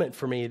moment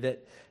for me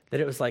that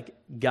it was like,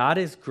 God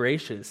is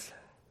gracious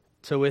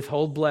to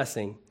withhold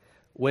blessing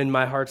when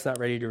my heart's not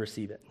ready to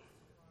receive it.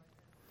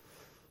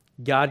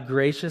 God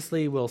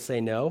graciously will say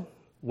no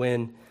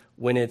when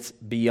it's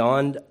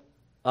beyond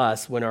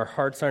us, when our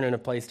hearts aren't in a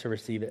place to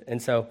receive it.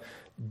 And so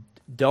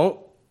don't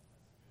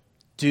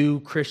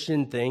do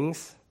Christian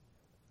things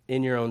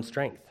in your own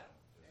strength.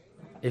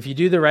 If you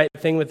do the right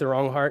thing with the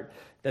wrong heart,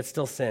 that's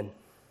still sin.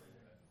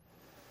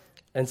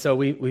 And so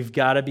we've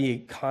got to be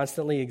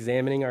constantly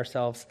examining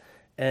ourselves,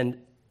 and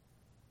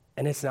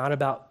it's not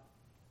about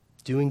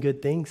doing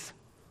good things.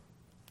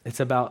 It's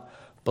about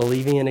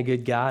believing in a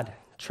good God,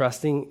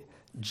 trusting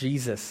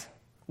Jesus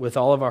with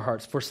all of our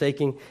hearts,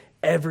 forsaking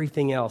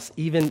everything else,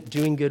 even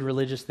doing good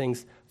religious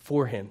things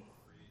for him.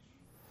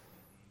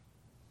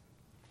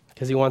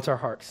 Because he wants our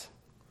hearts.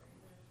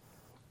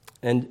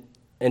 And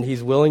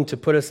he's willing to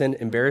put us in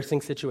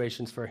embarrassing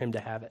situations for him to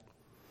have it.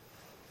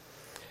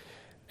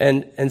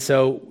 And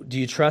so, do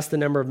you trust the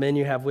number of men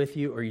you have with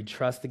you, or you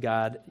trust the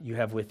God you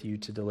have with you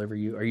to deliver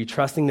you? Are you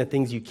trusting the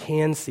things you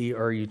can see,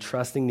 or are you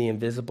trusting the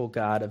invisible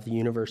God of the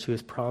universe who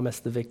has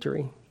promised the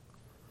victory?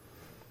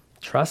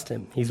 Trust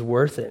him. He's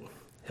worth it.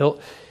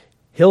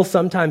 He'll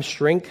sometimes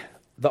shrink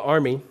the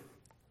army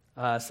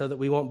so that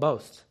we won't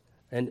boast.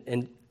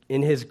 And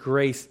in his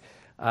grace,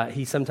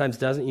 he sometimes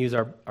doesn't use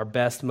our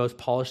best, most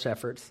polished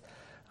efforts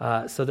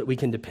so that we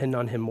can depend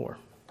on him more,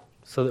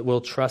 so that we'll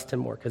trust him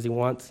more, because he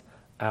wants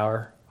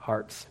our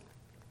hearts.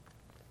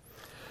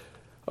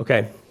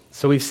 Okay,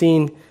 so we've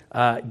seen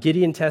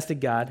Gideon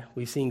tested God.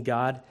 We've seen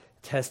God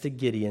tested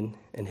Gideon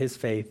and his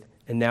faith.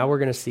 And now we're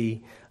going to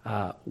see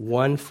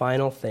one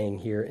final thing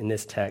here in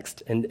this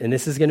text. And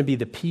this is going to be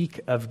the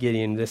peak of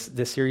Gideon.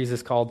 This series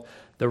is called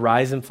The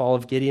Rise and Fall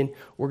of Gideon.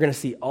 We're going to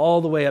see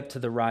all the way up to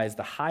the rise,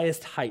 the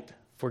highest height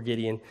for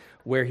Gideon,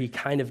 where he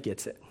kind of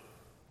gets it.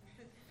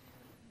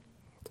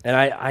 And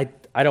I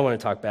don't want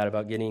to talk bad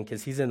about Gideon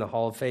because he's in the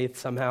Hall of Faith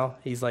somehow.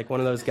 He's like one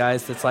of those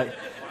guys that's like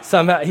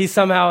he's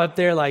somehow up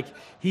there, like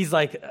he's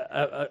like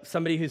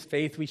somebody whose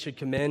faith we should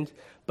commend.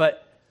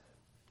 But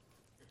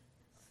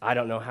I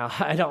don't know how.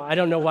 I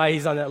don't know why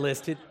he's on that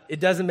list. It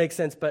doesn't make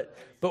sense. But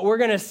we're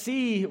gonna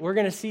see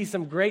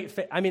some great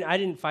faith. I mean, I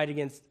didn't fight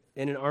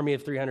in an army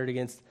of 300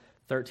 against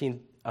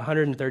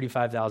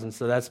 135,000.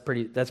 So that's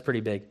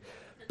pretty big.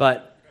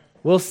 But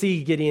we'll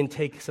see Gideon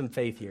take some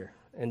faith here,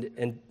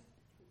 and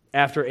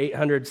after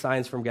 800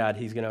 signs from God,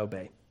 he's going to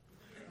obey.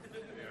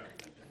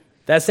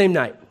 That same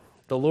night,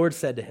 the Lord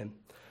said to him,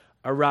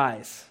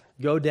 "Arise,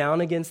 go down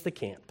against the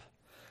camp,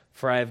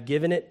 for I have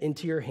given it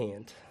into your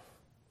hand.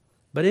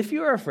 But if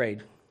you are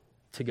afraid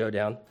to go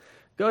down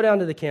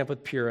to the camp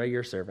with Purah,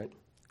 your servant,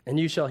 and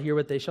you shall hear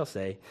what they shall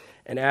say,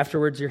 and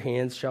afterwards your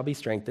hands shall be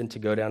strengthened to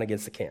go down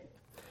against the camp."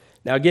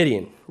 Now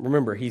Gideon,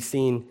 remember, he's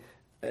seen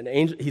an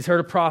angel. He's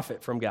heard a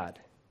prophet from God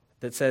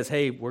that says,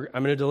 "Hey, I'm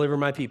going to deliver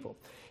my people."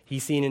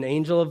 He's seen an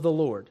angel of the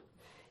Lord.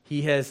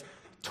 He has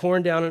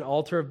torn down an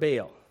altar of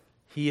Baal.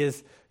 He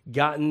has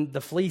gotten the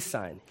fleece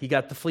sign. He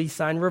got the fleece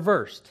sign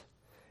reversed.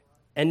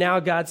 And now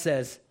God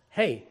says,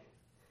 "Hey,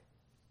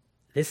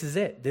 this is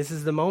it. This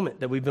is the moment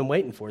that we've been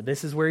waiting for.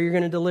 This is where you're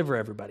going to deliver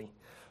everybody.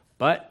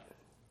 But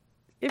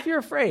if you're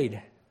afraid,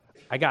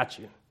 I got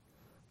you.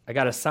 I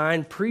got a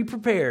sign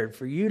pre-prepared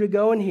for you to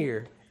go and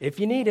hear if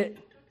you need it."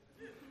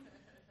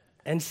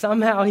 And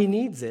somehow he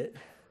needs it,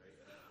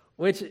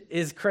 which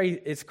is crazy.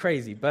 It's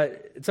crazy,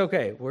 but it's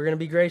okay. We're going to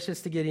be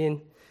gracious to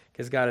Gideon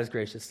because God is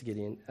gracious to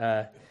Gideon.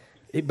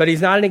 But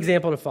he's not an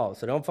example to follow,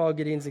 so don't follow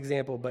Gideon's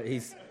example. But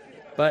he's,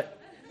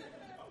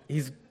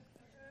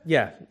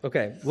 yeah,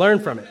 okay. Learn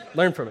from it.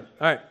 All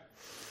right.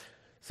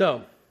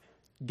 So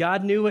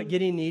God knew what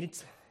Gideon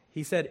needs.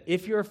 He said,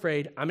 "If you're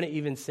afraid, I'm going to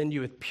even send you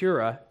with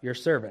Purah, your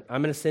servant.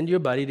 I'm going to send you a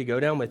buddy to go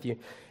down with you,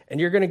 and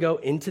you're going to go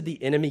into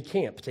the enemy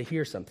camp to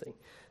hear something."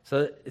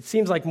 So it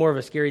seems like more of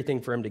a scary thing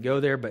for him to go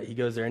there, but he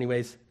goes there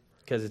anyways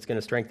because it's going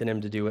to strengthen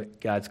him to do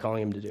what God's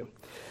calling him to do.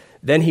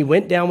 Then he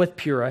went down with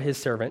Purah, his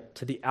servant,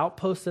 to the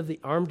outposts of the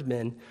armed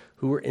men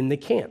who were in the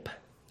camp.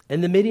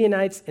 And the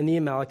Midianites and the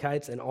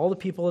Amalekites and all the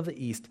people of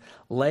the east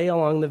lay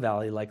along the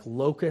valley like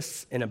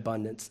locusts in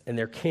abundance, and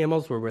their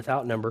camels were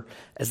without number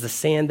as the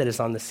sand that is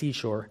on the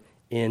seashore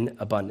in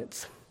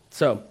abundance.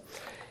 So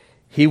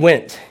he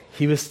went.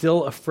 He was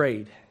still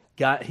afraid.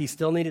 He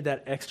still needed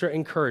that extra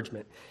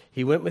encouragement.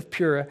 He went with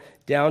Purah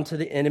down to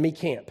the enemy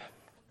camp.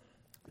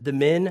 The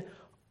men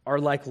are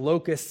like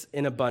locusts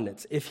in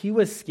abundance. If he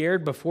was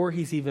scared before,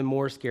 he's even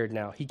more scared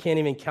now. He can't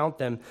even count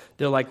them.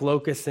 They're like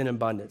locusts in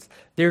abundance.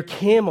 Their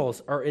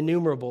camels are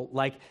innumerable,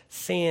 like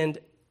sand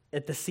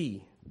at the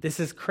sea. This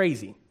is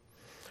crazy.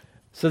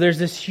 So there's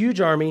this huge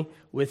army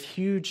with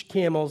huge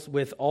camels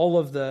with all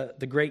of the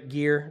great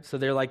gear. So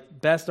they're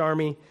like best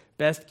army,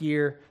 best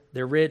gear.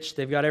 They're rich.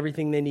 They've got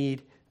everything they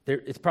need.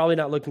 It's probably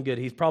not looking good.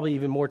 He's probably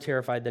even more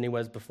terrified than he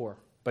was before.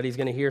 But he's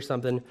going to hear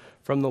something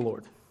from the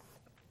Lord.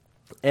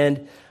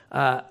 And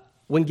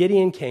when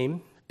Gideon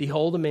came,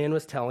 behold, a man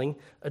was telling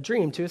a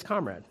dream to his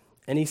comrade.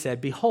 And he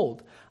said,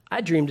 behold,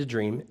 I dreamed a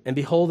dream, and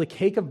behold, a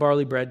cake of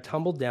barley bread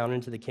tumbled down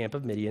into the camp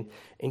of Midian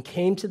and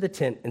came to the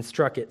tent and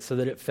struck it so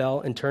that it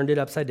fell and turned it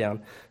upside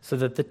down so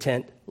that the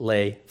tent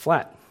lay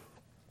flat.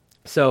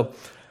 So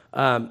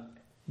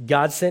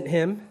God sent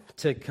him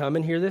to come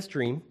and hear this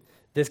dream.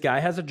 This guy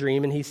has a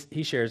dream, and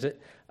he shares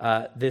it.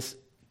 This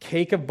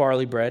cake of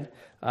barley bread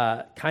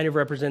kind of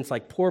represents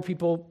like poor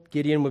people.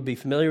 Gideon would be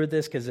familiar with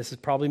this because this is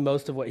probably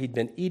most of what he'd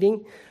been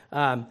eating.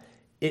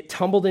 It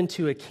tumbled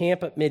into a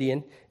camp at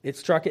Midian. It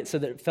struck it so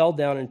that it fell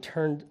down and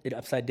turned it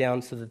upside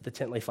down so that the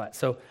tent lay flat.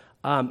 So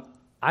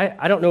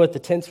I don't know what the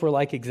tents were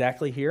like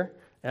exactly here,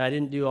 and I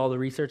didn't do all the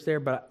research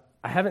there, but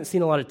I haven't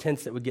seen a lot of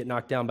tents that would get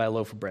knocked down by a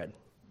loaf of bread.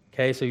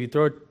 Okay, so you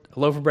throw a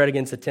loaf of bread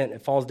against a tent,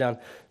 it falls down.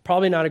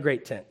 Probably not a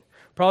great tent.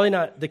 Probably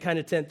not the kind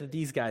of tent that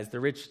these guys,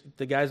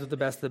 the guys with the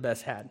best of the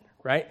best had,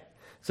 right?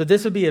 So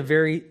this would be a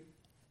very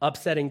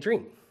upsetting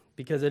dream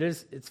because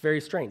it's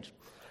very strange.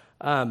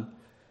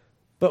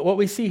 But what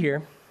we see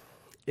here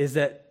is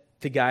that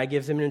the guy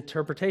gives him an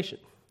interpretation.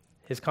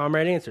 His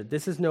comrade answered,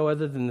 this is no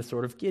other than the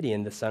sword of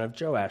Gideon, the son of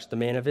Joash, the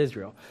man of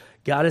Israel.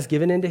 God has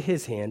given into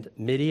his hand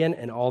Midian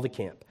and all the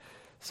camp.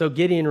 So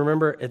Gideon,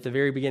 remember at the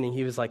very beginning,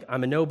 he was like,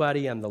 I'm a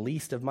nobody. I'm the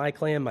least of my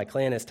clan. My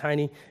clan is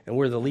tiny, and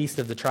we're the least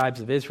of the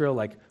tribes of Israel.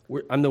 Like,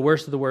 I'm the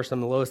worst of the worst.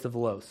 I'm the lowest of the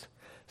lows.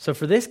 So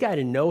for this guy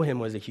to know him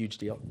was a huge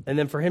deal. And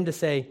then for him to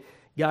say,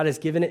 God has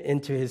given it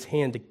into his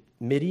hand to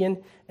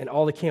Midian and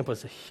all the camp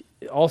was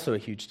also a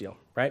huge deal,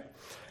 right?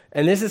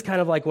 And this is kind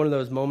of like one of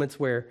those moments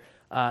where,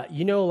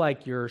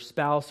 like your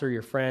spouse or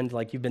your friend,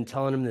 like you've been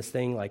telling them this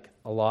thing like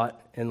a lot,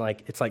 and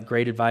like it's like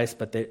great advice,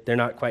 but they're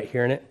not quite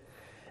hearing it.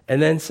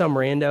 And then some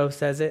rando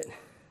says it,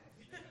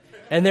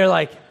 and they're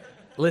like,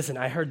 listen,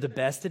 I heard the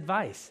best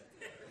advice.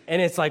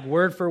 And it's like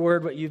word for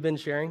word what you've been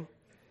sharing.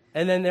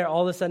 And then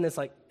all of a sudden it's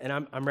like, and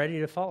I'm ready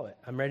to follow it.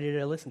 I'm ready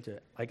to listen to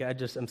it. Like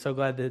I'm so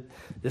glad that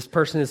this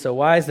person is so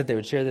wise that they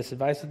would share this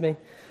advice with me.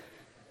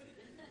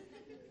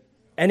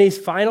 And he's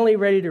finally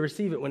ready to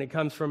receive it when it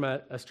comes from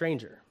a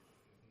stranger.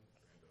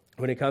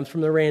 When it comes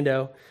from the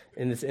rando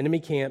in this enemy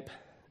camp,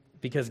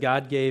 because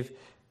God gave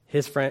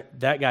his friend,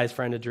 that guy's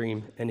friend, a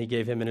dream, and he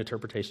gave him an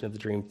interpretation of the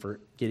dream for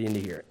Gideon to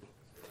hear it.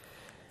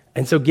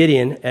 And so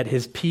Gideon, at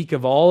his peak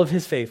of all of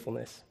his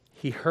faithfulness,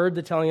 he heard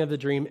the telling of the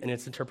dream and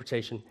its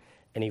interpretation,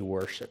 and he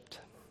worshiped.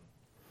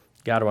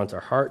 God wants our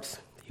hearts.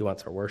 He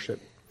wants our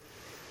worship.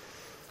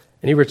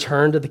 And he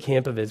returned to the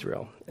camp of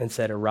Israel and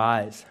said,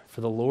 arise,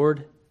 for the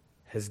Lord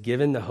has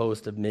given the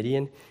host of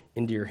Midian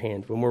into your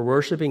hand. When we're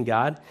worshiping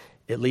God,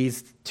 it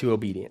leads to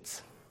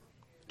obedience.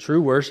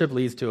 True worship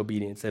leads to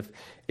obedience.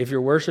 If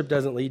your worship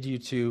doesn't lead you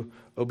to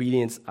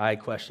obedience, I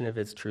question if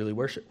it's truly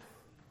worship.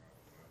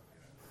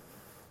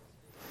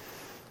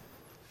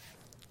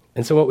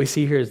 And so what we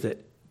see here is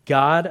that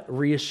God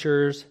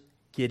reassures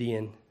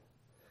Gideon.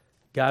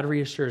 God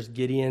reassures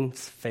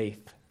Gideon's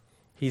faith.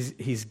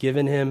 He's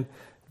given him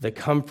the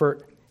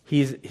comfort.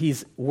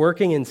 He's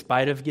working in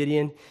spite of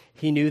Gideon.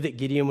 He knew that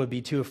Gideon would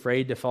be too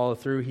afraid to follow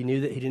through. He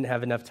knew that he didn't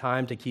have enough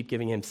time to keep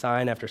giving him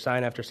sign after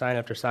sign after sign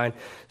after sign.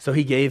 So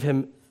he gave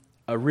him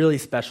a really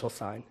special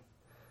sign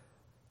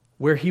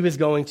where he was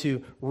going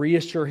to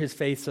reassure his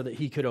faith so that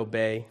he could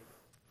obey.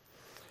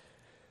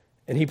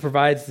 And he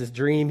provides this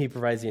dream. He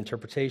provides the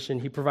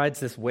interpretation. He provides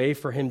this way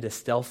for him to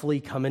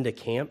stealthily come into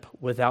camp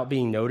without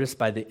being noticed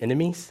by the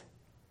enemies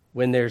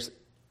when there's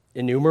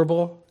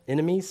innumerable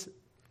enemies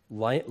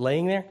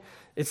laying there.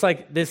 It's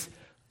like this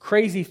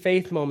crazy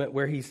faith moment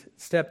where he's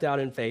stepped out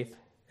in faith,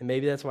 and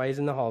maybe that's why he's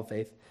in the hall of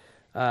faith,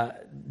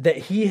 that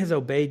he has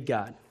obeyed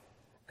God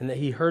and that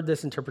he heard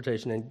this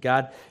interpretation, and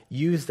God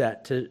used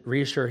that to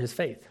reassure his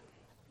faith.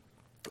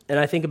 And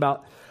I think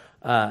about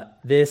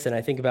this, and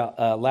I think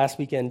about last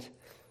weekend,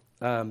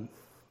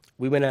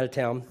 we went out of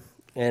town,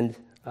 and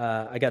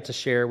I got to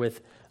share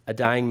with a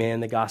dying man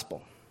the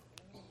gospel.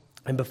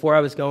 And before I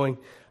was going,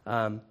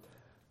 I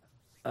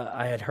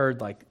had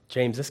heard, like,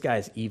 James, this guy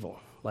is evil.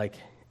 Like,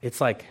 it's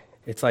like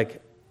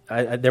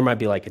there might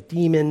be like a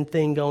demon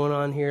thing going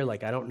on here.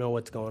 Like, I don't know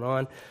what's going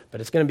on,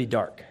 but it's going to be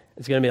dark.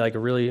 It's going to be like a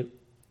really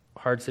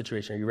hard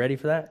situation. Are you ready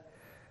for that?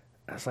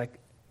 I was like,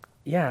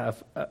 yeah.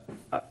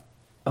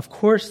 of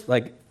course,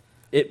 like,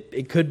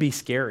 it could be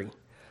scary.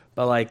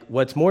 But, like,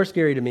 what's more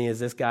scary to me is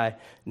this guy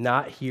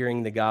not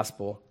hearing the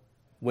gospel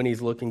when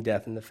he's looking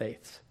death in the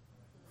face.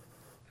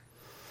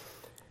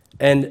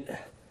 And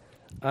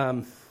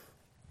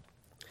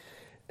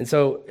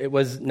so it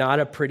was not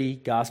a pretty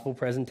gospel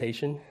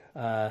presentation.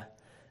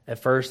 At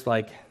first,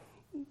 like,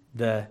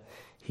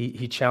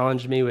 he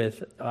challenged me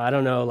with, I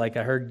don't know, like,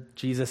 I heard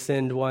Jesus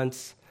sinned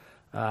once.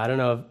 I don't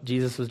know if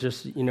Jesus was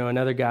just,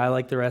 another guy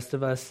like the rest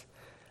of us.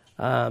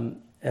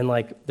 And,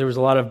 like, there was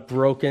a lot of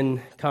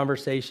broken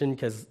conversation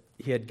because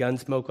he had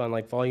Gunsmoke on,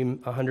 like,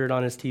 volume 100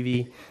 on his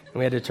TV, and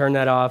we had to turn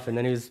that off, and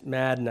then he was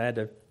mad, and I had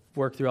to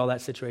work through all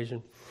that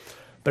situation.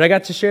 But I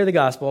got to share the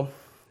gospel,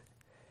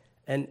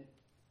 and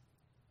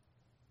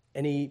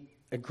he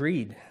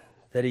agreed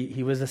that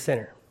he was a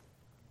sinner.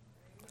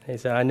 He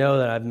said, I know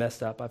that I've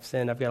messed up. I've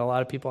sinned. I've got a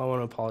lot of people I want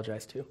to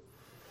apologize to.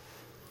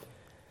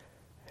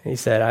 And he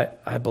said,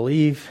 I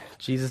believe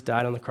Jesus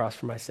died on the cross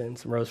for my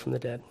sins and rose from the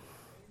dead.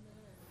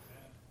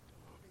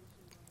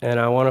 And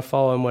I want to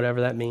follow him,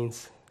 whatever that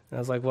means. And I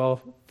was like,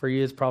 well, for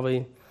you, it's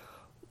probably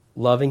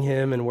loving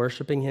him and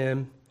worshiping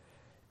him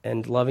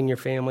and loving your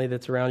family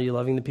that's around you,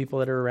 loving the people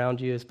that are around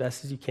you as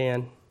best as you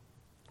can,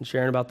 and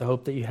sharing about the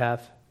hope that you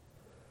have.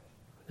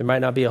 There might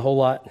not be a whole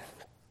lot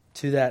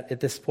to that at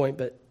this point,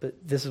 but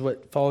this is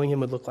what following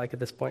him would look like at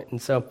this point.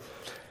 And so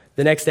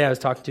the next day I was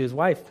talking to his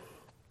wife,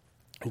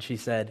 and she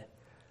said,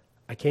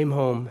 I came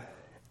home,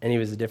 and he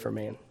was a different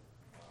man.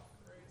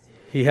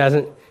 He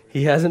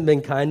hasn't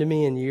been kind to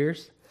me in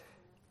years,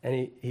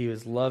 and he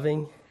was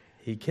loving.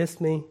 He kissed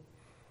me.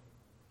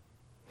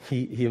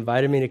 He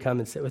invited me to come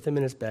and sit with him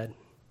in his bed.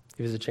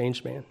 He was a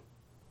changed man.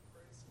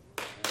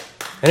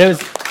 And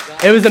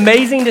it was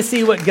amazing to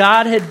see what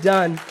God had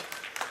done,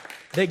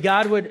 that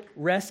God would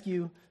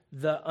rescue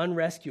the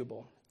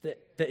unrescuable,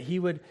 that he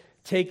would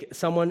take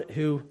someone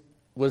who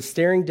was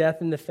staring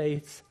death in the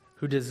face,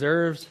 who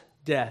deserves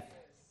death,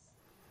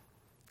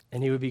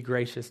 and he would be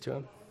gracious to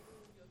him.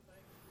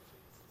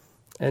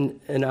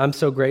 And I'm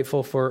so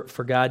grateful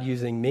for God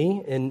using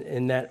me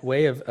in that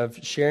way of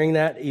sharing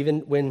that, even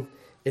when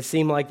it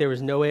seemed like there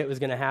was no way it was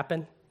going to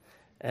happen.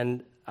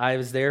 And I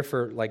was there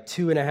for like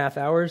 2.5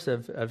 hours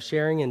of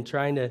sharing and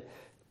trying to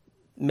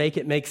make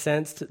it make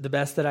sense the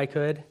best that I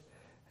could.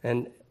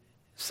 And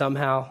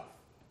somehow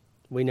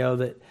we know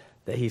that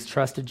he's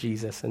trusted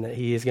Jesus and that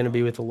he is going to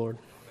be with the Lord.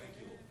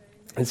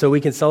 And so we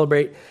can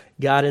celebrate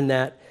God in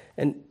that.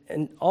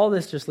 And all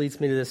this just leads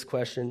me to this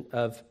question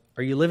of,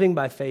 are you living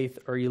by faith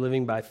or are you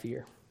living by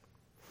fear?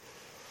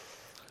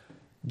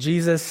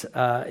 Jesus,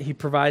 he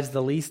provides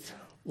the least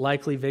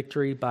likely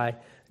victory by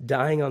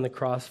dying on the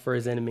cross for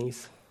his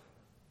enemies,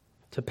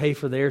 to pay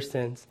for their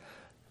sins,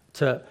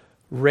 to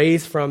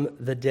raise from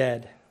the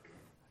dead.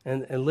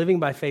 And living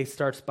by faith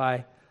starts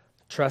by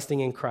trusting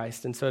in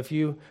Christ. And so if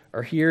you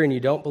are here and you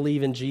don't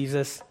believe in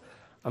Jesus,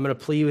 I'm going to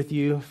plead with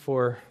you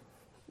for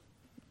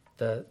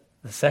the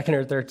second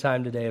or third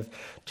time today of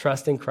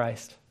trust in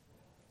Christ.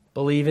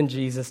 Believe in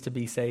Jesus to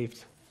be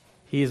saved.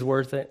 He is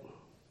worth it.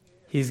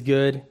 He's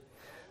good.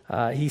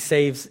 He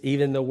saves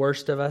even the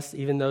worst of us,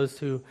 even those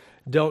who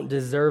don't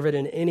deserve it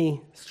in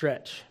any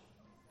stretch.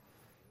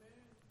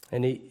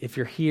 And if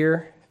you're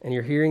here and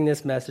you're hearing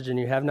this message and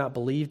you have not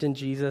believed in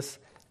Jesus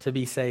to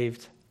be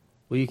saved,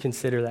 will you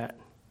consider that?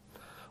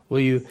 Will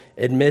you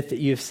admit that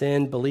you've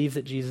sinned, believe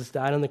that Jesus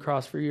died on the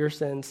cross for your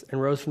sins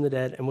and rose from the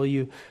dead, and will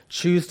you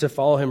choose to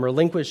follow him,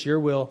 relinquish your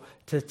will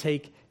to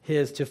take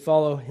his, to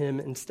follow him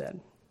instead?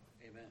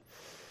 Amen.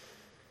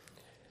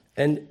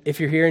 And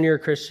if you're here and you're a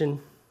Christian,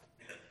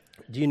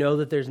 do you know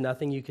that there's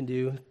nothing you can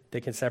do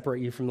that can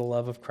separate you from the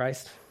love of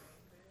Christ?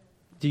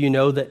 Do you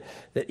know that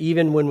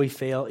even when we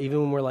fail, even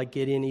when we're like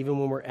Gideon, even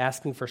when we're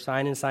asking for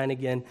sign and sign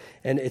again,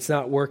 and it's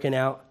not working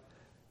out,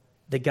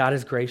 that God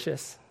is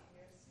gracious?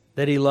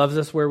 That he loves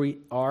us where we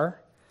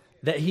are,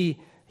 that he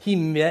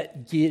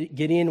met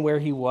Gideon where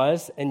he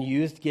was and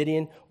used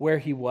Gideon where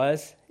he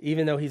was,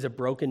 even though he's a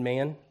broken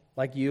man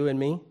like you and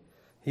me.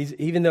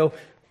 Even though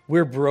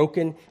we're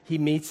broken, he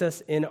meets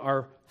us in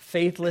our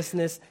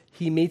faithlessness,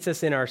 he meets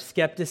us in our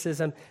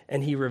skepticism,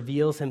 and he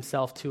reveals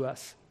himself to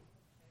us.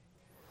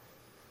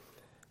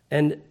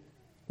 And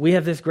we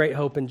have this great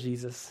hope in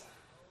Jesus,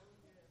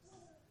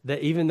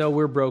 that even though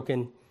we're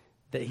broken,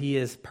 that he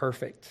is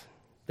perfect,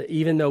 that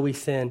even though we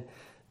sin,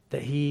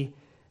 that he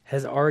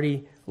has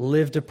already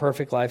lived a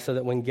perfect life so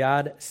that when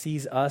God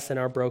sees us and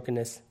our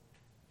brokenness,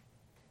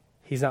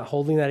 he's not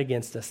holding that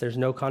against us. There's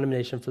no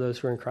condemnation for those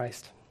who are in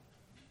Christ,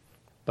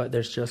 but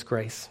there's just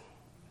grace.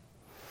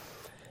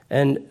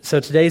 And so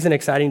today's an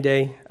exciting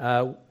day,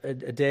 a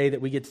day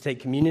that we get to take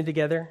communion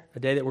together, a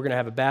day that we're going to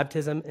have a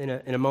baptism in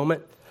a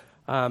moment.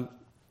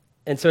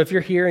 And so if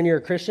you're here and you're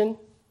a Christian,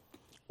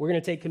 we're going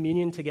to take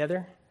communion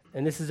together.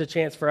 And this is a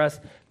chance for us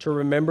to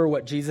remember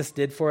what Jesus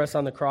did for us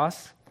on the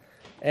cross.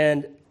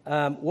 And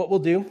what we'll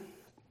do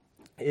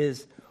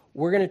is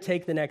we're going to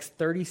take the next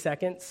 30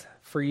 seconds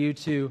for you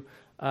to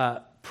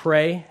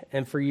pray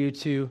and for you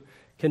to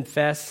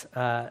confess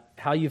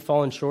how you've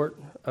fallen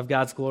short of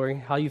God's glory,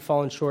 how you've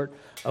fallen short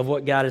of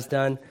what God has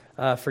done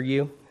for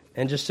you.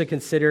 and just to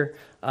consider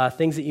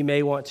things that you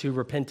may want to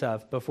repent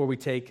of before we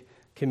take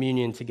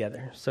communion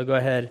together. So go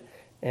ahead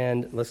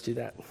and let's do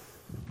that.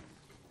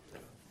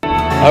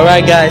 All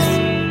right, guys.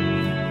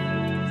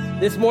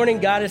 This morning,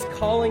 God is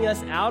calling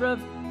us out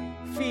of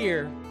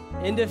fear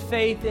into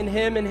faith in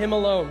Him and Him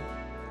alone.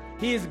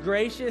 He is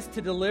gracious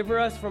to deliver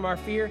us from our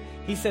fear.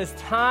 He says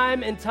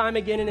time and time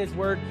again in His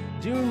Word,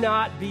 do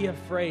not be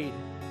afraid.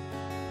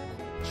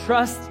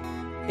 Trust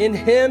in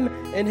Him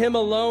and Him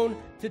alone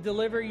to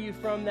deliver you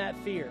from that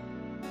fear.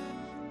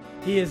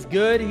 He is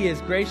good. He is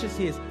gracious.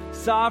 He is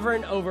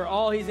sovereign over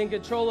all. He's in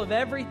control of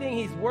everything.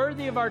 He's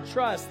worthy of our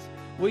trust.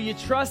 Will you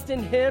trust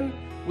in Him?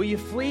 Will you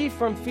flee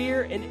from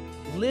fear and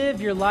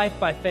live your life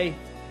by faith?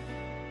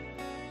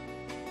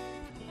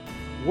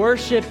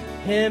 Worship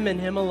Him and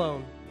Him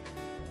alone.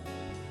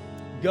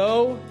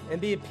 Go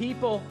and be a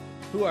people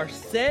who are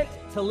sent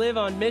to live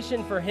on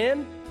mission for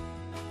Him.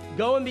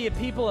 Go and be a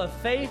people of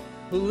faith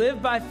who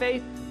live by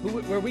faith,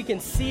 where we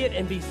can see it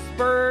and be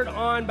spurred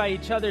on by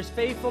each other's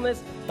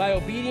faithfulness, by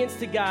obedience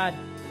to God,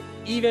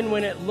 even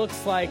when it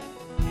looks like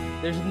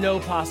there's no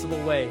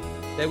possible way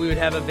that we would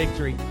have a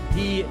victory.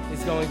 He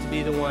is going to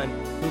be the one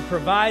who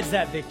provides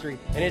that victory.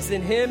 And it's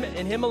in Him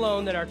and Him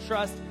alone that our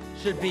trust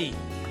should be.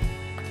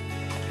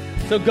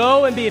 So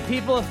go and be a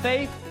people of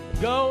faith.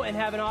 Go and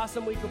have an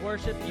awesome week of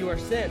worship. You are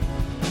sent.